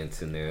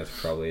Giants in there. That's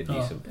probably a Oh,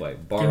 decent play.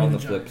 give Bar me on the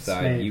the flip Giants.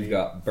 side, Maybe. you've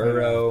got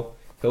Burrow.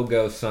 He'll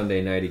go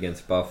Sunday night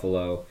against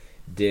Buffalo.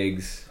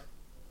 Diggs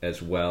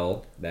as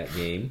well that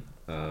game.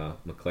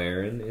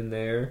 McLaren in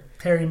there.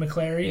 Terry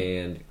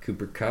McClary. And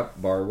Cooper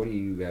Kupp. Bar, what do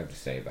you have to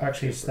say about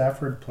Actually, Cooper?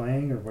 Stafford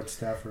playing or what's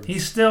Stafford?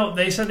 He's still.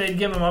 They said they'd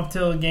give him up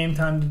till game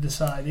time to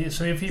decide.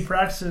 So if he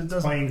practices, it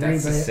doesn't. playing Green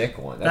That's the Bay. sick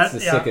one. That's the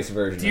sickest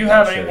version. Do you of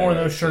have that any shirt more of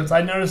I've those ever shirts? seen.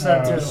 I noticed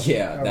that too.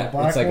 Yeah, a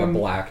black it's like a one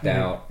blacked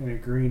out. and a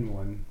green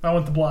one. I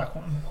want the black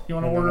one. You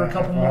want to And order then a I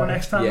couple have more one.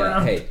 next time Yeah,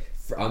 around? hey,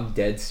 I'm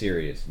dead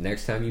serious.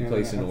 Next time you Yeah,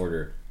 place I an have-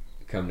 order,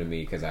 come to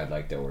me because I'd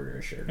like to order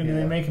a shirt. And do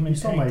they make them in You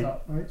saw tank my,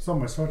 top? I saw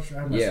my sweatshirt.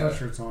 I have my Yeah.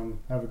 sweatshirts on.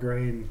 I have a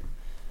gray and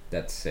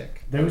That's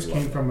sick. those I love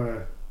came that.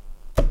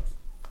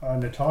 from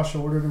Natasha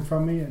ordered them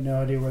from me. I had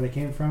no idea where they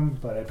came from,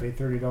 but I paid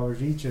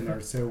 $30 each, and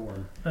they're so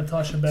warm.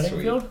 Natasha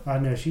Bedingfield?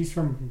 No, she's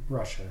from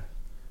Russia.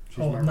 She's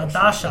Oh, my Russian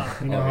Natasha.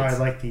 friend. You know Oh, how I it's-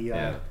 like the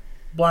Yeah.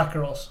 Black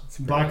girls.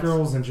 black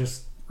girls and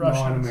just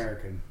Russians.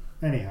 non-American.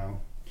 Anyhow,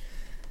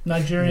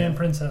 Nigerian Yeah.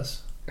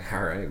 princess.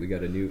 All right, we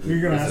got a new.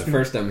 you're gonna this ask is the me.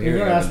 first I'm You're hearing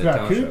gonna of ask a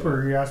about Natasha. Coop,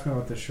 or you asked me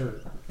about the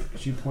shirt.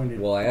 She pointed.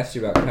 Well, I asked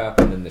you about Cup,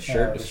 and then the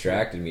shirt the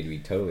distracted me. To be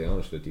totally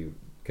honest with you,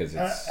 because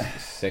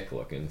it's sick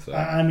looking. So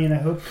I mean, I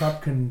hope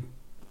Cup can.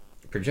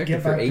 projected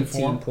get for back to 18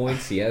 form.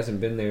 points. He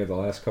hasn't been there the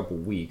last couple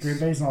weeks. Green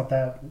Bay's not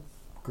that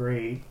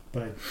great,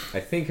 but I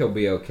think he'll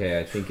be okay.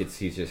 I think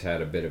he's just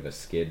had a bit of a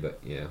skid, but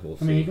yeah, we'll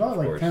see. I mean, he got of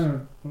like course. 10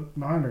 or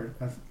 9 or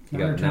He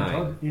 9 or got 10 9.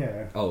 targets.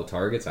 Yeah. Oh,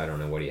 targets? I don't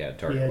know what he had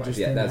target wise. just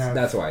Yeah, didn't have-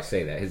 that's why I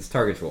say that. His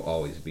targets will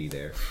always be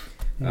there.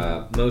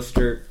 Yeah.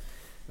 Mostert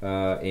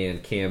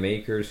and Cam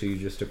Akers, who you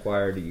just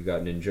acquired. You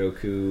got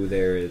Njoku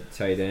there at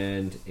tight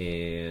end,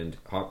 and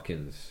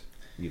Hopkins.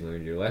 You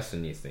learned your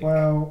lesson, you think?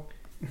 Well,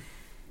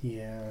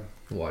 yeah.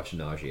 Watch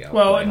Najee out.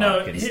 Well, play no,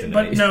 Hopkins tonight.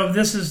 but no,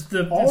 this is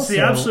it's Also- the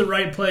absolute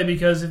right play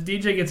because if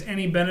DJ gets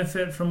any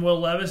benefit from Will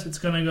Levis, it's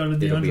going to go to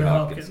It'll be DeAndre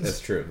Hopkins. Hopkins. That's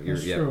true.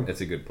 That's true.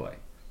 That's a good play.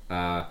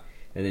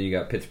 And then you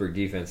got Pittsburgh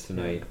defense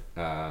tonight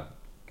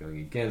going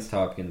against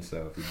Hopkins.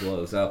 So if he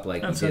blows up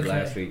like That's he did okay.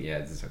 last week, yeah,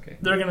 it's okay.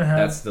 They're going to have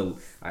That's the.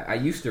 I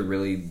used to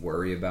really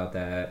worry about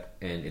that,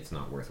 and it's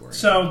not worth worrying.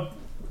 so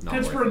Not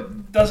worth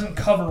Pittsburgh doesn't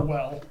cover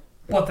well,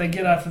 but they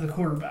get after the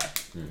quarterback.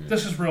 Mhm.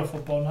 This is real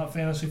football, not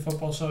fantasy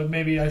football. So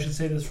maybe I should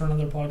say this for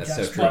another podcast.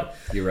 That's so true. But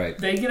You're right.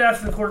 they get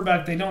after the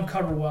quarterback. They don't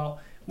cover well.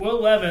 Will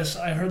Levis,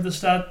 I heard the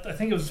stat. I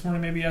think it was this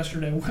morning, maybe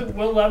yesterday.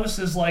 Will Levis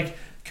is like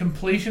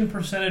completion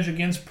percentage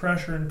against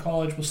pressure in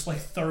college was like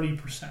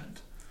 30%.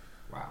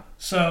 Wow.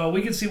 So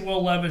we could see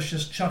Will Levis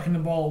just chucking the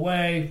ball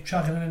away,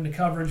 chucking it into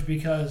coverage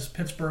because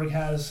Pittsburgh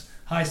has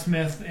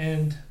Highsmith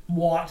and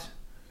Watt,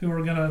 who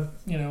are going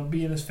to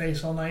be in his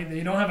face all night.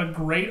 They don't have a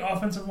great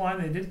offensive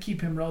line. They did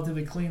keep him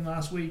relatively clean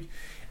last week.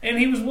 And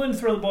he was willing to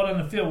throw the ball down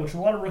the field, which a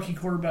lot of rookie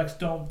quarterbacks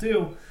don't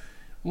do.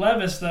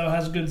 Levis, though,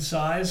 has good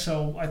size,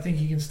 so I think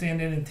he can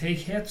stand in and take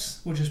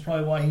hits, which is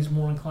probably why he's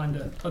more inclined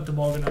to let the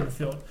ball go down the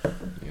field.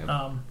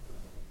 Yeah.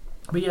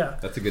 But yeah,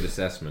 That's a good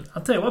assessment.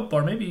 I'll tell you what,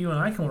 Bar, maybe you and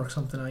I can work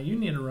something out. You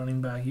need a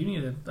running back. You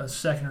need a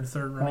second or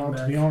third running To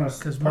back. be honest,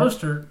 Because part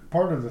Mostert,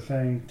 of the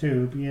thing,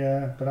 too,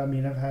 yeah. But I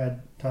mean, I've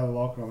had Tyler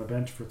Lockett on the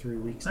bench for 3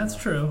 weeks that's now,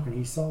 true. and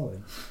he's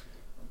solid. I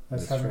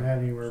That's just haven't true. had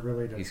anywhere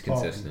really to He's pop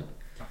him. consistent.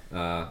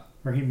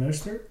 Raheem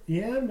Mostert?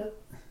 Yeah,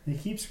 but he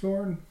keeps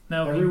scoring.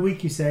 Now, Every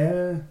week you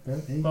say,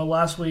 well,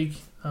 last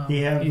week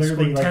He had he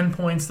literally, scored like- 10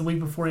 points. The week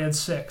before he had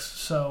 6.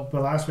 So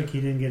but last week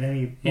he didn't get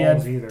any he had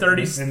balls either.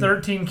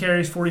 13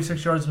 carries,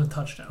 46 yards, and a And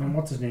touchdown.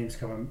 what's his name's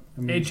coming?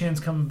 I mean, Achan's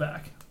coming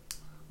back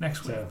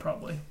next week, So-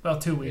 probably. Well,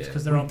 2 weeks Yeah.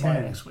 because they're on Week bye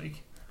 10. next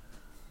week.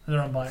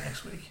 They're on bye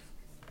next week.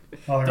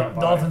 they're on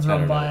bye. Dolphins are I on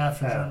don't bye know.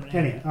 after Germany.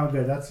 Anyhow,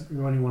 good. That's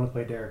when you want to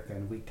play Derek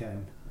then, week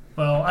 10.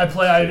 Well,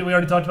 we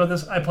already talked about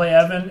this. I play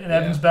Evan, and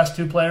Evan's best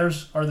 2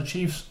 players are the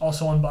Chiefs,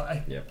 also on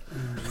bye.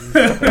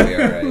 Probably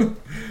all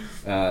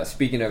right.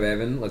 Speaking of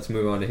Evan, let's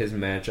move on to his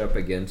matchup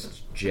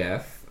against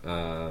Jeff.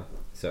 So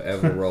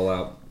Evan will roll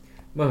out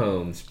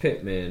Mahomes,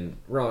 Pittman,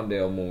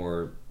 Rondale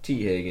Moore,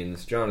 T.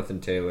 Higgins,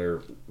 Jonathan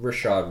Taylor,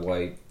 Rashad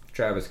White,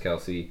 Travis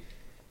Kelce,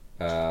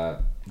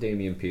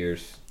 Damian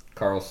Pierce,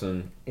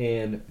 Carlson,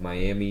 and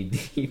Miami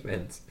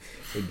defense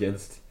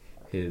against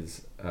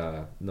his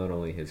not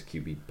only his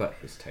QB but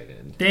his tight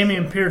end.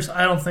 Damian Pierce,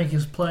 I don't think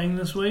is playing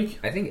this week.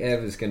 I think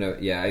Ev is gonna.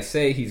 Yeah, I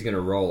say he's gonna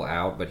roll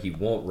out, but he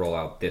won't roll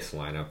out this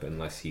lineup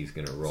unless he's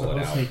gonna roll So it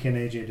he'll out sneak in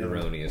AJ Dillon.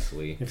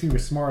 erroneously. If he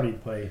was smart,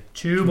 he'd play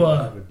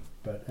Chuba.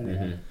 But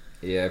anyhow, Mhm.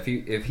 Yeah,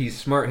 if he's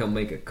smart, he'll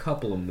make a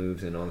couple of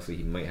moves, and honestly,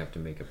 he might have to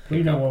make a pickup.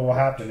 we know what will or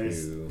happen two.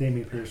 is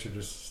Damian Pierce will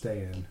just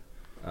stay in.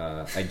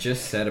 I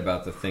just said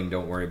about the thing.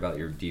 Don't worry about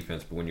your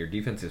defense, but when your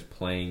defense is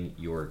playing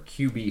your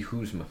QB,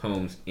 who's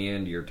Mahomes,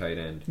 and your tight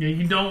end, Yeah,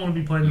 you don't want to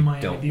be playing the you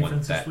Miami don't defense want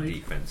this that week.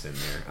 defense in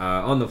there.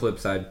 On the flip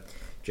side,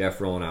 Jeff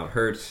rolling out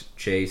Hurts,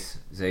 Chase,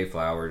 Zay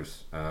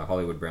Flowers,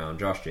 Hollywood Brown,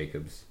 Josh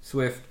Jacobs,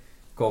 Swift,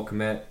 Cole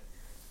Kmet,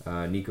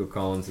 Nico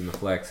Collins in the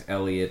flex,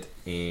 Elliott,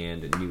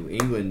 and a New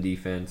England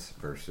defense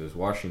versus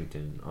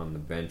Washington. On the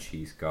bench,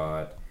 he's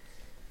got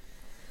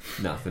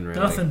nothing really.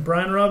 Nothing.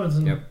 Brian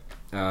Robinson.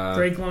 Yep.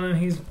 Drake London,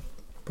 he's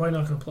probably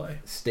not going to play.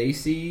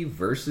 Stacy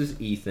versus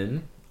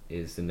Ethan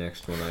is the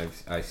next one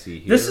I see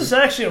here. This is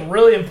actually a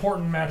really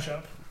important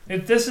matchup.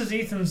 If this is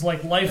Ethan's like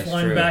That's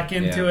lifeline true. back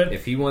into Yeah. it.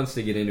 If he wants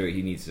to get into it,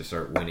 he needs to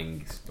start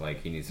winning.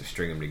 Like, he needs to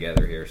string them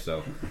together here.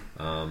 So,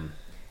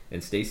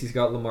 and Stacy's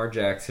got Lamar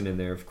Jackson in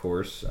there, of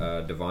course.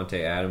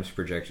 Devontae Adams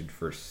projected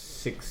for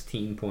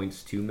 16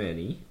 points too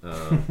many.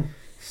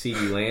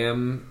 CeeDee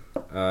Lamb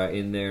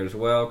in there as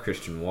well.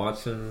 Christian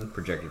Watson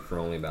projected for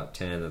only about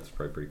 10. That's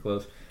probably pretty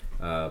close.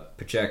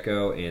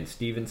 Pacheco and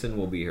Stevenson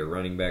will be her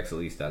running backs, at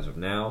least as of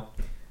now.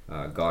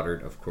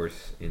 Goddard, of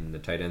course, in the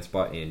tight end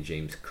spot, and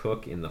James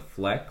Cook in the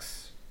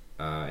flex.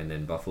 And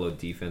then Buffalo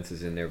defense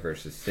is in there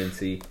versus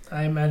Cincy.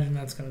 I imagine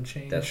that's going to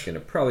change. That's going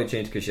to probably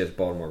change because she has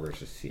Baltimore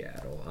versus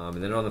Seattle.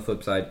 And then on the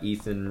flip side,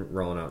 Ethan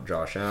rolling out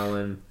Josh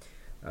Allen,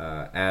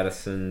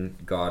 Addison,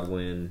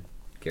 Godwin,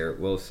 Garrett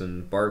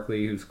Wilson,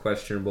 Barkley, who's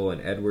questionable,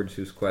 and Edwards,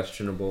 who's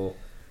questionable.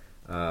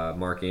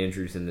 Mark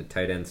Andrews in the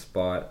tight end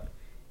spot,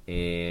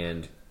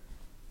 and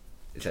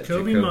is that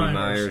Jacoby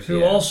Myers, who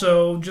Yeah.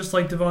 also, just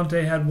like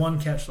Devontae, had one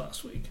catch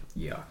last week.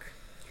 Yuck.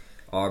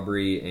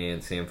 Aubrey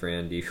and San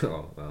Fran.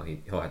 Oh, well,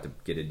 he'll have to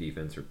get a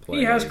defense or play.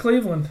 He has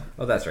Cleveland.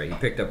 Oh, that's right. He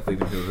picked up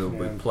Cleveland, who he'll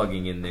Yeah. be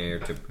plugging in there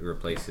to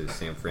replace his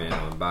San Fran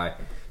on bye.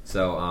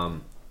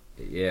 So,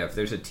 yeah, if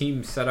there's a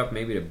team set up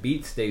maybe to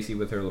beat Stacy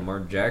with her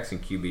Lamar Jackson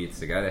QB, it's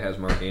the guy that has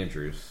Mark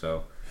Andrews.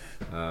 So,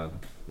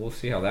 we'll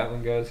see how that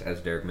one goes. As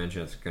Derek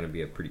mentioned, it's going to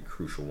be a pretty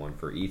crucial one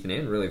for Ethan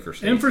and really for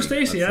Stacy. And for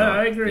Stacy, Let's yeah, not-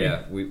 I agree.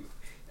 Yeah,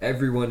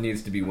 everyone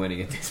needs to be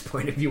winning at this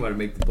point if you want to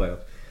make the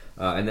playoffs.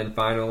 And then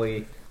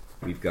finally,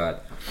 we've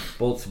got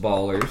Bolts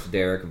Ballers,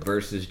 Derek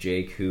versus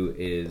Jake, who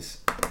is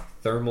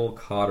Thermal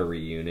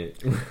Cautery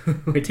Unit.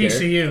 with Derek.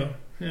 TCU.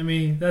 I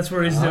mean, that's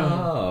where he's doing.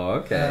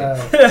 Oh,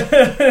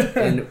 okay.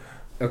 And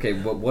okay,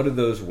 what do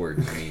those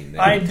words mean?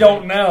 I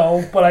don't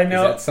know, but I Is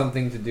know. that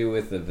something to do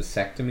with a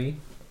vasectomy?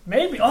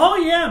 Maybe. Oh,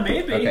 yeah,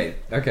 maybe.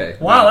 Okay.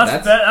 Wow,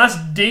 that's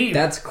deep.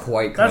 That's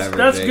quite clever.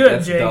 That's Jake. good,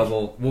 That's Jake.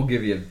 double. We'll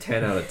give you a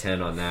 10 out of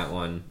 10 on that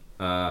one.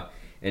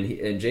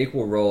 And Jake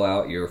will roll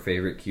out your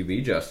favorite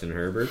QB, Justin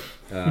Herbert.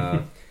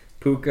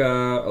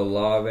 Puka,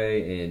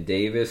 Olave, and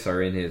Davis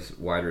are in his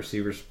wide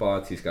receiver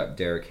spots. He's got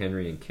Derrick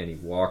Henry and Kenny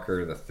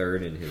Walker, the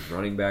third, in his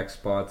running back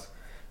spots.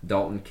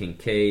 Dalton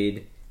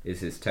Kincaid is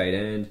his tight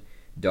end.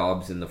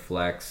 Dobbs in the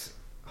flex.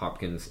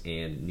 Hopkins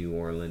and New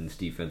Orleans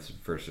defense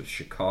versus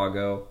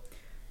Chicago.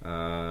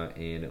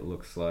 And it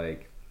looks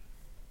like,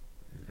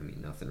 I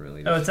mean, nothing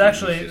really. Oh, it's He's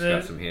actually just the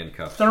got some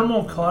handcuffs.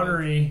 Thermal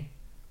cautery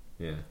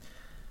Yeah.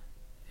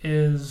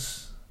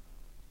 is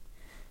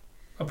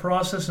a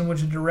process in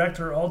which a direct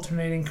or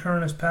alternating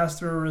current is passed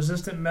through a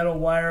resistant metal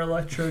wire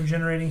electrode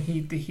generating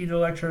heat. The heat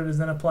electrode is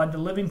then applied to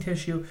living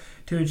tissue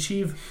to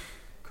achieve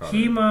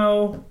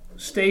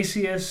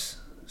hemostasis,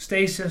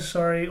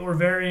 or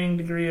varying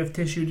degree of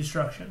tissue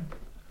destruction.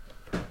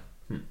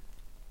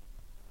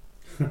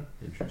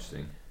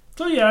 Interesting.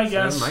 So yeah, I So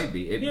guess. that might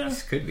be. It Yeah.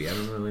 could be. I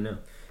don't really know.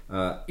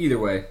 Either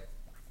way,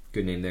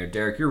 good name there.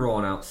 Derek, you're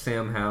rolling out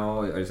Sam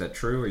Howell. Is that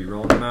true? Are you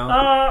rolling him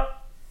out?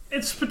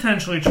 It's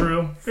potentially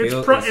true.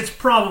 Field- It's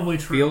probably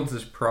true. Fields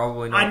is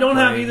probably not I don't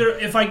have playing. either.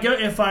 If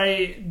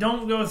I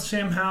don't go with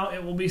Sam Howell,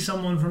 it will be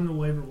someone from the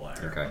waiver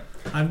wire. Okay.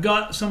 I've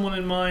got someone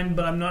in mind,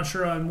 but I'm not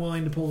sure I'm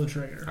willing to pull the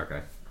trigger.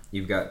 Okay.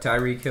 You've got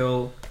Tyreek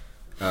Hill,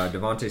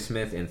 Devontae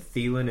Smith, and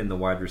Thielen in the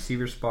wide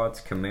receiver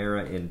spots.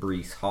 Kamara and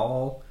Breece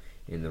Hall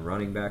in the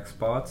running back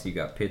spots. You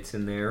got Pitts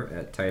in there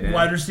at tight end.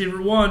 Wide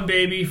receiver 1,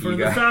 baby, for You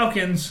the got-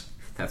 Falcons.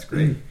 That's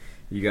great.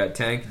 You got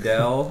Tank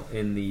Dell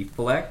in the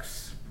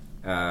flex.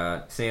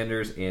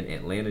 Sanders and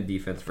Atlanta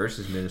defense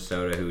versus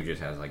Minnesota, who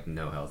just has like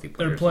no healthy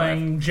players. They're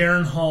playing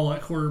Jaron Hall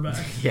at quarterback.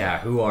 left. Yeah,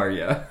 who are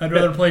you? I'd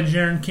rather play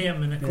Jaron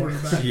Campman at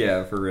quarterback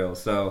Yeah, for real.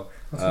 So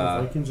That's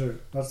the Vikings are.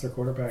 That's their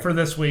quarterback. for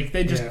this week.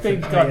 They just Yeah, they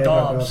for- got yeah,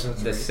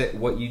 Dobbs. that's right.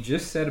 what you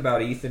just said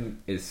about Ethan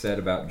is said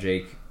about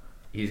Jake.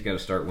 He's going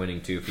to start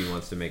winning too if he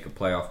wants to make a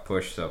playoff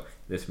push. So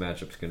this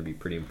matchup's going to be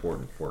pretty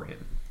important for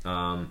him.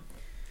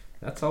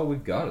 That's all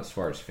we've got as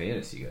far as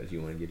fantasy goes.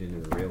 You want to get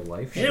into the real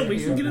life? Yeah, shit we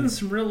here? can get into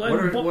some real life.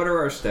 What are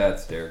our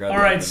stats, Derek? All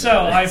right,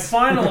 so I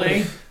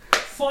finally,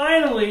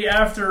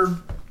 after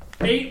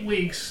 8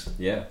 weeks,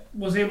 yeah.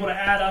 was able to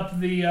add up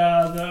the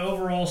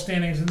overall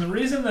standings. And the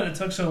reason that it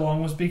took so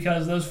long was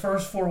because those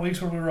first 4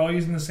 weeks where we were all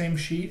using the same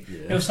sheet,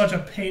 it was such a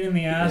pain in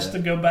the ass Yeah. to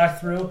go back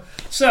through.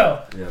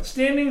 So, Yeah.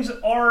 standings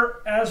are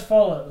as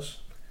follows.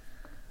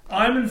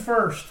 I'm in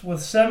first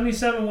with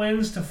 77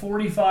 wins to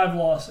 45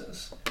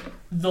 losses.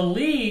 The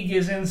league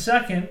is in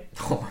second,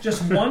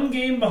 just one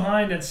game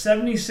behind at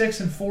 76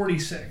 and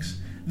 46.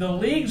 The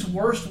league's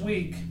worst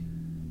week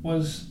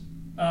was,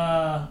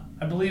 I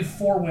believe,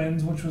 4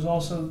 wins, which was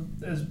also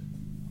as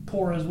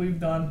poor as we've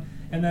done,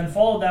 and then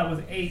followed that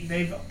with 8.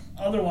 They've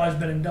otherwise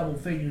been in double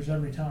figures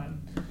every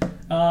time.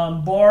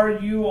 Bar,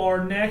 you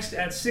are next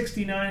at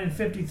 69 and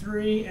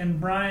 53, and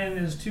Brian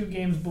is 2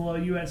 games below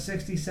you at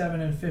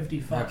 67 and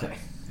 55. Okay.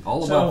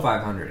 All So- above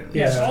 500 at least.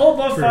 Yes, Yeah, all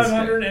above sure.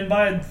 500 and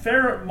by a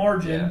fair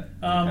margin.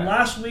 Yeah, okay.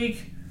 Last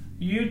week,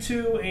 you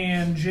two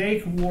and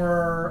Jake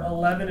were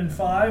 11 and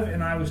 5,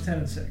 and I was 10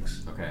 and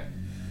 6. Okay.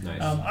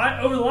 Nice.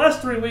 Over the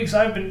last 3 weeks,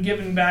 I've been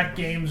giving back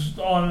games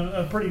on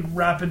a pretty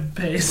rapid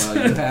pace. Well,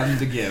 you have them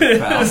to give,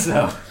 pal,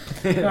 so.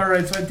 All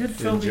right, so I did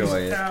fill these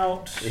Enjoy it.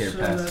 out. Here, So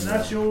pass them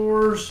that's out.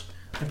 yours.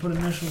 I put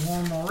initials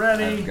on them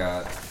already. I've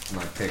got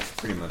my picks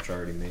pretty much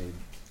already made.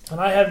 And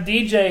I have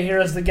DJ here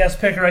as the guest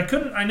picker.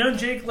 I know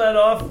Jake led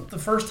off the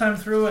first time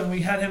through, and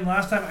we had him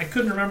last time. I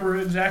couldn't remember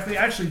exactly.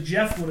 Actually,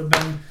 Jeff would have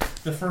been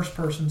the first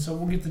person, so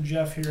we'll get to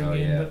Jeff here Oh,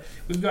 again. yeah. But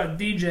we've got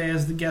DJ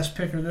as the guest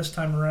picker this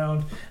time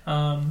around.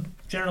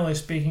 Generally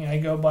speaking, I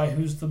go by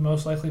who's the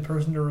most likely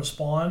person to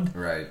respond.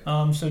 Right.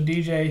 So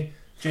DJ,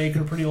 Jake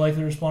are pretty likely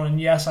to respond. And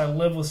yes, I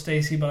live with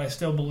Stacy, but I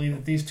still believe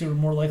that these two are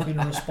more likely to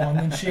respond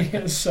than she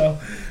is. So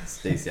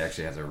Stacey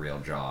actually has a real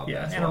job.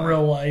 yeah, that's and why. a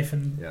real life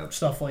and Yep.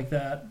 stuff like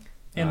that.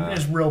 And Uh,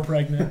 is real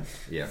pregnant.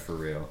 Yeah, for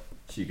real.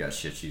 She got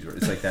shit.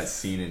 It's like that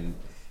scene in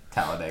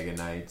Talladega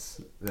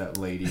Nights. That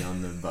lady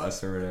on the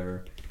bus or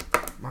whatever.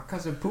 My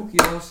cousin Pookie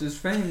lost his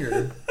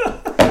finger.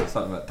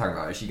 Talking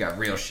about she got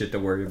real shit to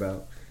worry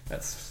about.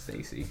 That's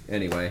Stacy.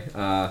 Anyway,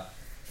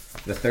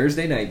 the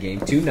Thursday night game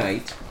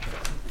tonight.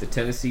 The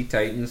Tennessee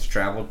Titans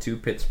travel to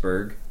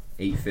Pittsburgh.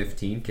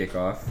 8:15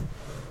 kickoff.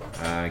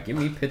 Give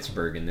me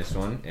Pittsburgh in this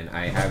one, and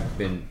I've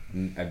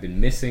been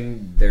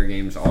missing their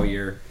games all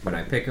year. When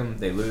I pick them,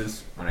 they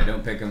lose. When I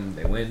don't pick them,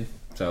 they win.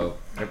 So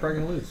they're probably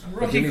gonna lose. But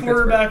give Rookie me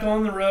quarterback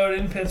on the road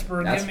in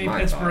Pittsburgh. That's Give me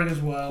my Pittsburgh thought.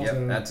 as well. Pittsburgh.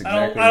 Yep, that's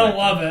I exactly. don't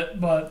love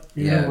it, but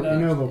Yeah. You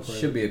know they'll play.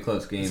 Should be a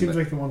close It game. seems But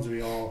like the ones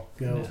we all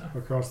go Yeah.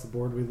 across the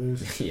board we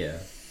lose. yeah.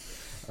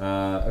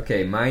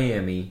 Okay,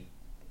 Miami,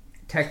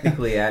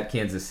 technically at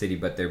Kansas City,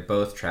 but they're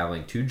both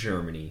traveling to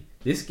Germany.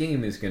 This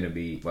game is going to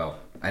be, well,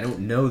 I don't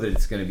know that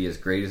it's going to be as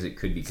great as it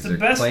could be because the they're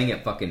best- playing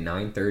at fucking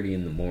 9:30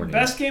 in the morning.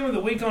 best game of the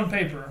week on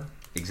paper.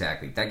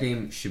 Exactly. That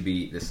game should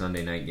be the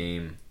Sunday night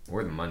game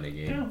or the Monday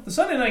game. Yeah, the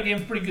Sunday night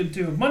game's pretty good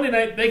too. Monday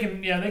night they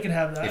can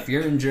have that. If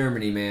you're in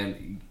Germany,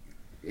 man,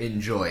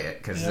 enjoy it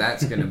because Yeah.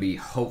 that's going to be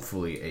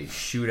hopefully a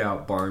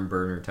shootout barn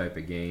burner type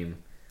of game.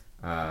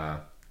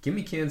 Give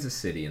me Kansas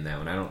City in that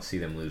one. I don't see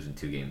them losing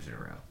 2 games in a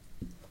row.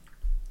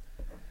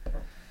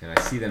 And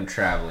I see them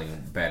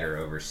traveling better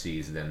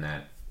overseas than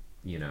that,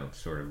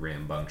 sort of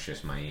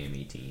rambunctious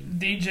Miami team.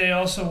 DJ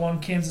also won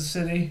Kansas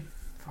City.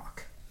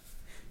 Fuck.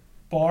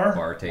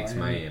 Bar Takes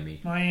Miami.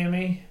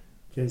 Miami.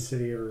 Kansas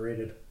City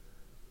overrated.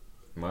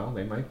 Well,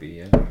 they might be,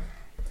 yeah.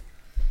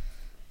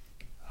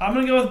 I'm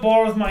gonna go with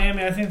Bar with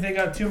Miami. I think they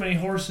got too many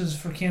horses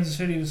for Kansas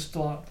City to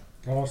stop.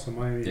 Also,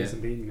 Miami Yeah.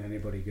 hasn't beaten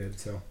anybody good,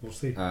 so we'll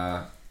see.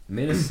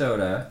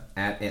 Minnesota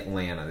at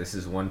Atlanta. This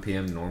is 1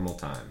 p.m. normal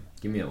time.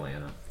 Give me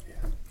Atlanta.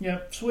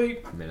 Yep,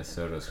 sweet.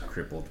 Minnesota's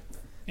crippled.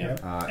 Yep.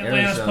 Atlanta's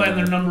Arizona, playing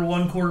their number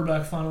 1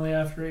 quarterback finally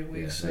after 8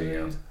 weeks. Yeah, there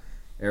you so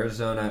go.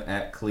 Arizona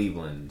at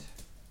Cleveland.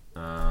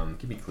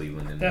 Give me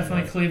Cleveland in that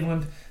definitely one.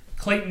 Cleveland.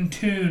 Clayton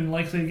Tune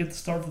likely to get the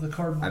start for the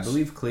Cardinals. I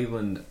believe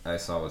Cleveland I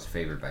saw was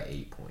favored by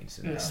 8 points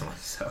in this Yeah. one.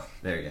 So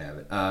there you have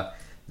it.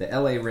 The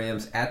LA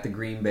Rams at the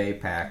Green Bay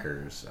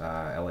Packers.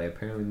 LA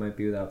apparently might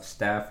be without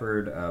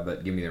Stafford,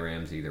 but give me the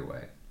Rams either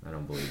way. I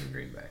don't believe in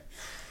Green Bay.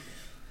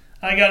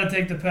 I got to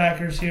take the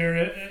Packers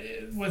here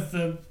with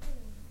the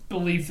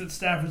belief that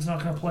Stafford's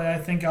not going to play. I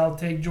think I'll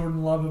take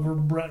Jordan Love over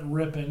Brett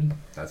Rippon.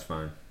 That's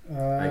fine.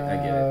 I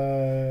get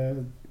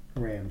it.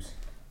 Rams.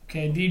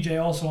 Okay,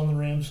 DJ also on the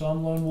Rams, so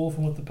I'm lone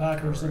wolfing with the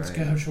Packers. All Let's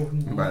right. go,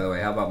 Jordan Love. By the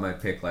way, how about my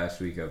pick last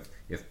week of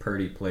if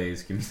Purdy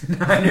plays, give me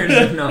the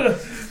Niners? No,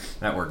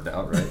 that worked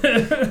out,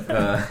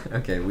 right?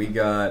 Okay, we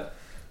got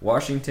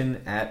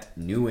Washington at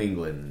New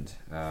England.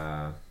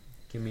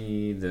 Give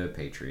me the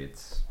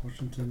Patriots.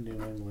 Washington,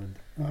 New England.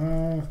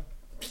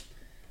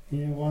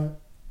 You know what?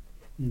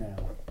 No.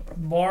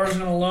 Barr's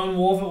going to lone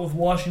wolf it with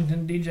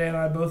Washington. DJ and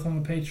I both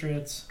on the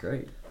Patriots.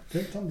 Great.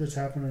 Did something just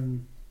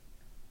happen?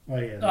 Oh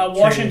yeah.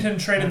 Washington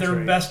traded their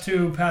trade. best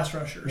 2 pass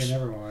rushers. Yeah,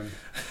 never mind.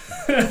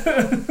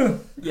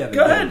 Yeah,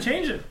 Go ahead,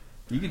 change it.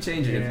 You can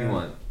change it if you Yeah.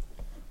 want.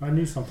 I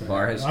knew something.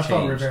 Bar has I thought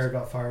changed. Rivera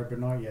got fired, but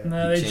not yet.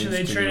 No, He they changed to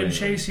New traded England.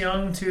 Chase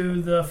Young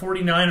to the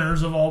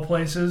 49ers of all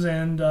places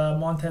and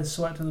Montez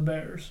Sweat to the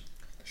Bears.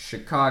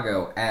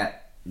 Chicago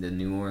at the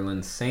New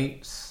Orleans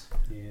Saints.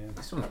 Yeah.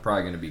 This one's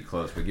probably going to be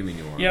close, but give me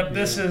New Orleans. Yep,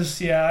 this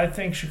is, I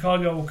think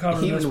Chicago will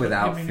cover this. Even but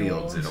without give me New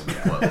Fields, Orleans. it'll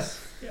be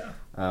close.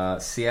 Yeah.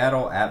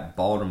 Seattle at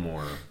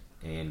Baltimore.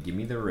 And give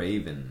me the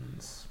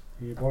Ravens.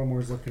 Yeah,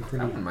 Baltimore's looking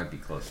pretty. That one might be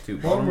close, too.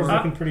 Baltimore's Baltimore.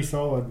 looking pretty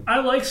solid.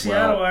 I like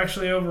Seattle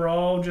actually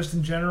overall, just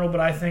in general, but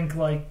I think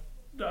like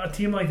a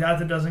team like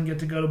that doesn't get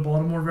to go to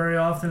Baltimore very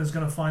often is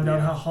going to find out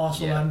how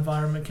hostile Yeah. that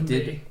environment can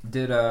be.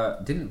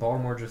 Didn't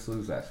Baltimore just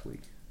lose last week?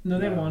 No,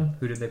 they Yeah. won.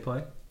 Who did they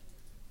play?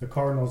 The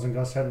Cardinals and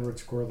Gus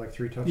Edwards scored like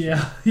 3 touchdowns.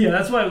 Yeah,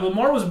 that's why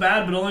Lamar was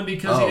bad, but only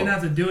because he Oh. didn't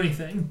have to do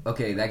anything.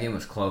 Okay, that game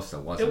was close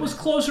though, wasn't it? It was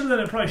closer than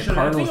it probably The should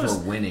have. I think Cardinals it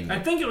was. were winning. I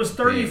think it was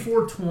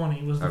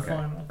 34-20 was the Okay.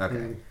 final.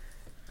 Okay.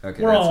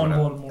 Okay, We're that's all what on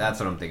I'm- Baltimore. That's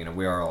what I'm thinking of.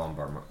 We are all on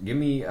Baltimore. Give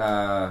me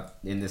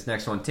in this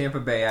next one, Tampa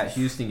Bay at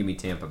Houston. Give me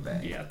Tampa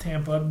Bay. Yeah,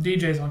 Tampa.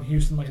 DJ's on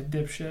Houston like a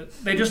dipshit.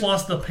 They just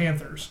lost to the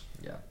Panthers.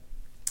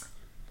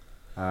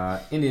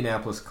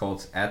 Indianapolis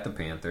Colts at the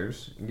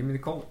Panthers. Give me the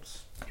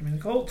Colts. Give me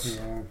the Colts.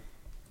 Yeah.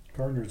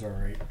 Gardner's all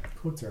right.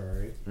 Coates are all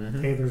right.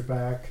 Mhm. Taylor's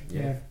back.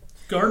 Yeah.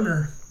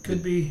 Gardner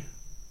could be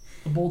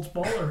a Bolts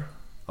baller.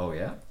 Oh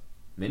yeah,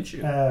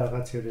 Minshew.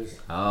 That's who it is.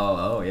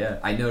 Oh yeah.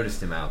 I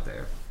noticed him out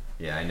there.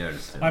 Yeah, I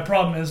noticed him. My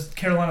problem is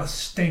Carolina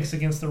stinks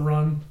against the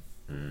run,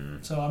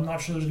 Mm. so I'm not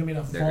sure there's going to be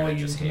enough They're gonna volume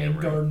just to make hammer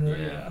it, Gardner.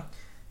 yeah.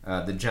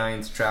 Yeah. The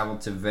Giants traveled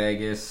to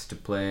Vegas to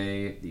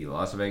play the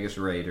Las Vegas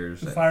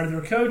Raiders. They fired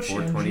their coach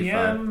and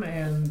 425. GM,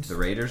 and The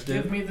Raiders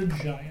did. give me the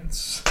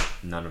Giants.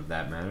 None of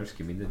that matters.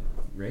 Give me the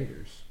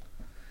Raiders.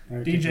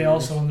 DJ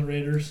also on the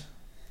Raiders.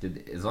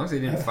 As long as they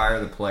didn't fire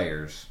the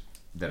players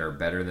that are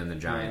better than the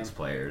Giants Yeah.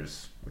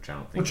 players, which I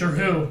don't think. Which are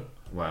they who? will.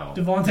 Well,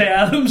 Devontae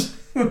Adams.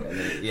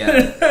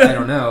 yeah, I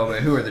don't know,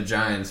 but who are the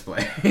Giants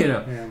playing? You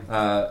know.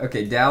 Yeah.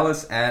 Okay,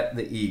 Dallas at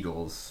the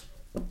Eagles,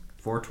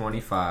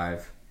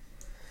 425.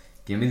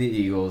 Give me the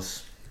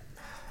Eagles.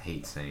 I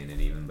hate saying it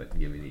even, but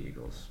give me the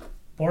Eagles.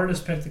 Bart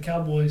just picked the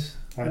Cowboys.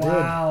 I did.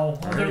 Wow.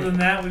 Other Alright. than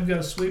that, we've got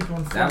a sweep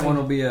on That one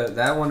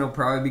will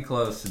probably be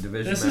close. The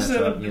division This is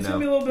matchup, it's gonna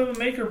be a little bit of a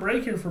make or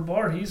break here for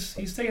Bart. He's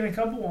taking a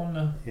couple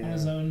on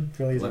his own.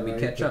 Philly's Let me all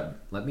right, catch but up.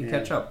 Let me yeah.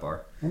 catch up,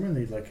 Bar. I'm gonna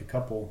need like a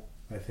couple.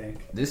 I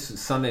think. This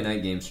Sunday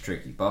night game's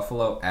tricky.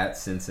 Buffalo at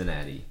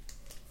Cincinnati.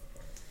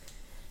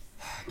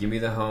 Give me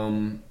the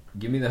home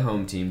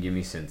team. Give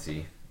me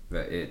Cincy.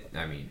 But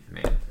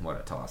man, what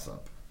a toss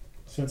up.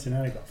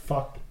 Cincinnati got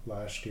fucked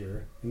last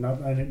year.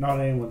 Not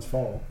anyone's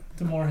fault.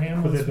 DeMar But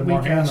Hamlin's the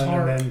weak DeMar ass Hamlin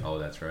heart. and then Oh,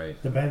 that's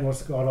right. the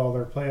Bengals got all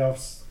their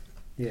playoffs.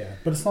 Yeah,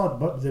 but it's not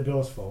the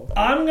Bills' fault.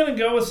 I'm gonna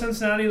go with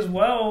Cincinnati as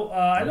well.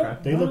 I Okay.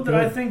 don't They know look that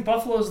I good. think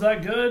Buffalo's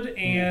that good,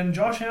 and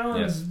Josh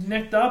Allen's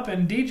nicked up,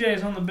 and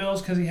DJ's on the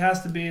Bills because he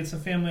has to be. It's a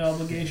family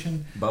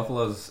obligation.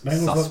 Buffalo's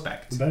Bengals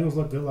suspect. the Bengals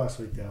looked good last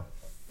week, though.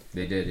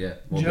 They did, yeah.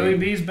 Well, Joey they,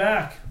 B's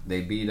back.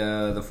 they beat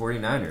the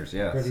 49ers,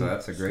 yeah. Pretty So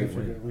that's a great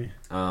win. significantly.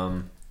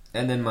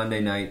 And then Monday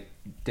night,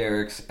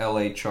 Derek's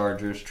LA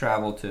Chargers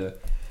travel to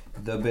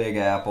the Big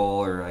Apple,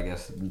 or I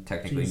guess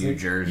technically New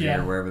Jersey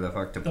Yeah. or wherever the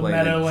fuck to The play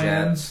Meadowlands.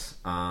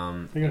 the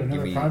Jets. They got give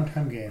another me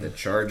primetime game. the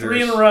Chargers.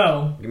 3 in a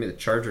row. Give me the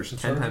Chargers The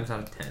 10 Chargers. times out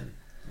of 10.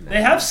 They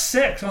have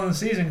 6 on the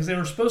season because they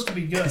were supposed to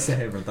be good. I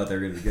never thought they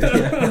were going to be good.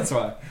 Yeah, that's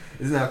why.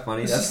 Isn't that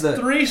funny? This That's is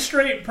 3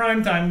 straight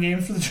primetime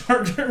games for the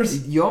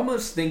Chargers. You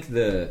almost think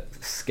the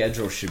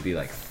schedule should be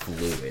like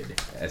fluid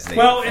as they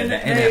Well, and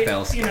and the they,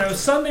 NFL schedule.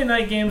 Sunday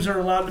night games are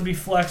allowed to be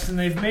flexed, and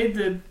they've made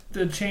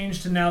the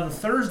change to now the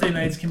Thursday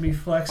nights can be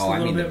flexed a I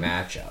little mean bit. the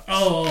matchups.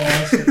 Oh,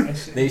 I see. I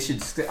see. They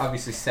should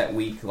obviously set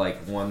week like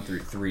 1 through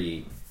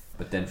 3,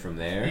 but then from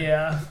there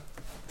Yeah.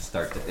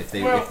 start to if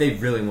they Well,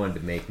 really wanted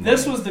to make money.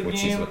 This was the which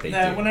is game what they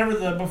that do.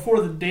 whenever before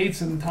the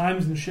dates and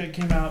times and shit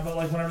came out, but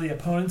like whenever the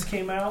opponents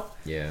came out,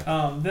 Yeah.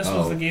 this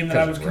was the game that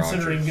I was because of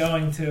considering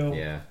Rodgers. going to.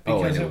 Yeah.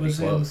 Because and it was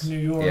would be close. in New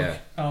York.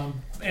 Yeah.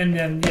 And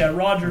then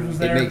Rodgers was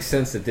there. It makes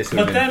sense that this would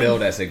But have been then,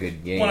 billed as a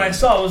good game. When I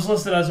saw it was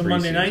listed as a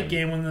Monday Preseason. night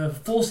game when the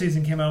full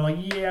season came out, I'm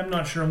like, yeah, I'm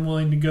not sure I'm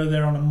willing to go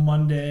there on a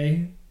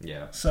Monday.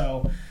 Yeah.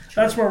 So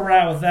that's where we're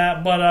at with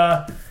that.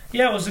 But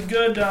it was a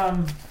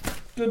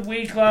good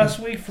week last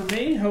week for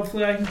me.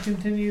 Hopefully I can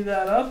continue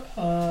that up.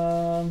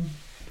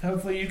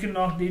 Hopefully you can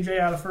knock DJ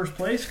out of first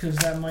place because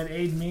that might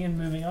aid me in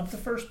moving up to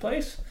first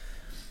place.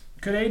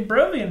 Could aid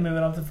Brovey in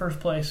moving up to first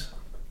place.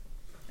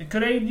 It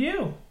could aid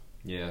you.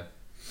 Yeah.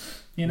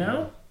 You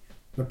know?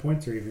 The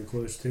points are even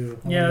close too.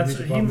 I Yeah, mean, that's- these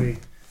are he- probably-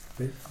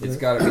 It's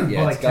got to be.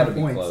 Yeah, like it's got to 10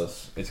 be points.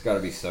 close. It's got to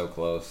be so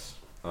close.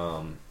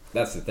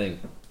 That's the thing.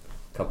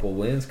 Couple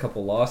wins,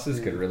 couple losses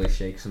could really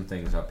shake some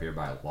things up here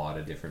by a lot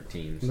of different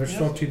teams. And there's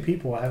still 2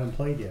 people I haven't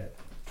played yet.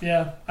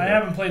 Yeah. I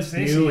haven't played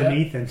Stacey You yet. and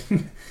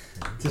Ethan.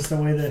 Just the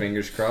way that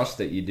Fingers crossed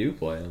that you do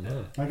play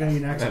them. I got you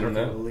next I week, don't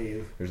I know.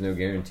 believe. There's no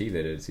guarantee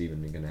that it's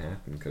even going to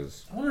happen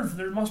because. I wonder if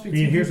there must be I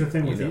mean, two here's the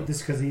people- thing with You know.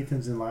 just because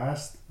Ethan's in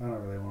last, I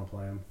don't really want to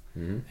play him.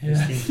 Mm-hmm. His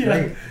Yeah. team's Yeah.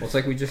 great. Well, it's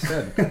like we just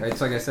said.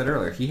 It's like I said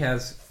earlier. He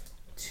has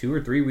 2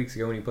 or 3 weeks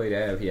ago when he played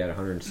Av, he had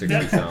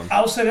 160 some.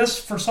 I'll say this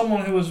for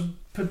someone who was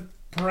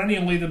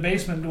perennially the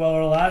basement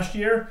dweller last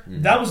year.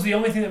 Mhm. That was the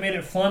only thing that made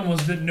it fun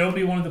was that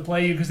nobody wanted to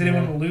play you because they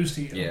didn't want to lose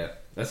to you. Yeah,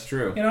 that's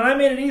true. You know, and I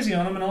made it easy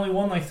on him and only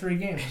won like 3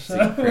 games. It's So.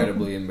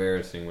 incredibly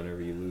embarrassing whenever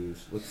you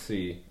lose. Let's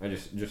see. I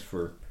just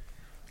for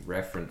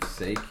reference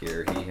sake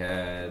here, he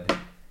had.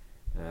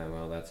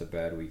 Well, that's a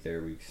bad week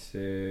there. Week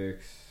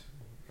 6.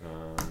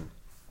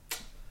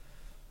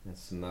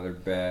 That's another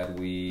bad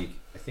week.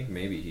 I think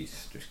maybe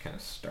he's just kind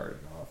of started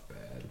off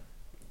bad.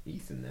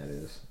 Ethan, that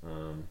is.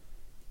 And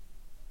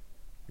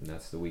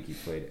that's the week he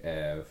played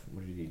Av.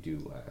 What did he do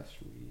last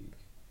week?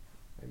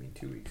 I mean,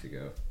 2 weeks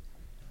ago.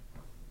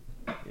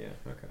 Yeah,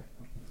 okay.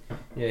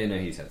 Yeah, no,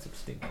 he's had some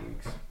stink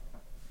weeks.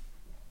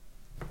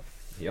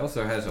 He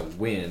also has a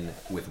win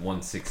with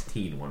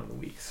 116 one of the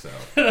weeks, so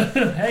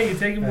Hey, you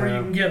take him where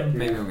you can get him.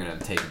 maybe I'm going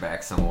to take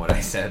back some of what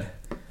I said.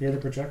 Yeah, the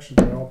projections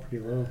are all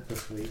pretty low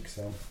this week,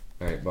 so.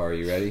 Alright, Bar,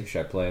 you ready?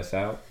 Should I play us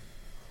out?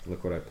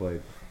 Look what I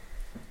played.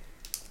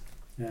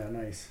 Yeah,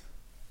 nice.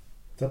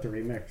 Is that the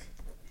remix?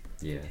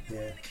 Yeah.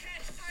 Yeah.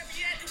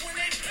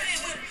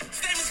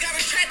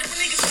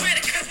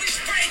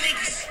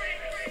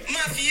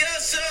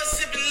 Mafioso,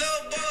 sipping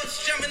low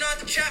balls, jumping off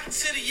the chopper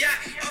to the yacht.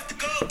 Off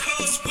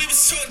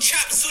Short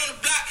choppers on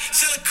the block,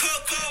 selling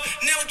cocoa.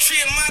 Never treat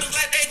models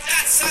like they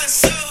thought,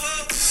 selling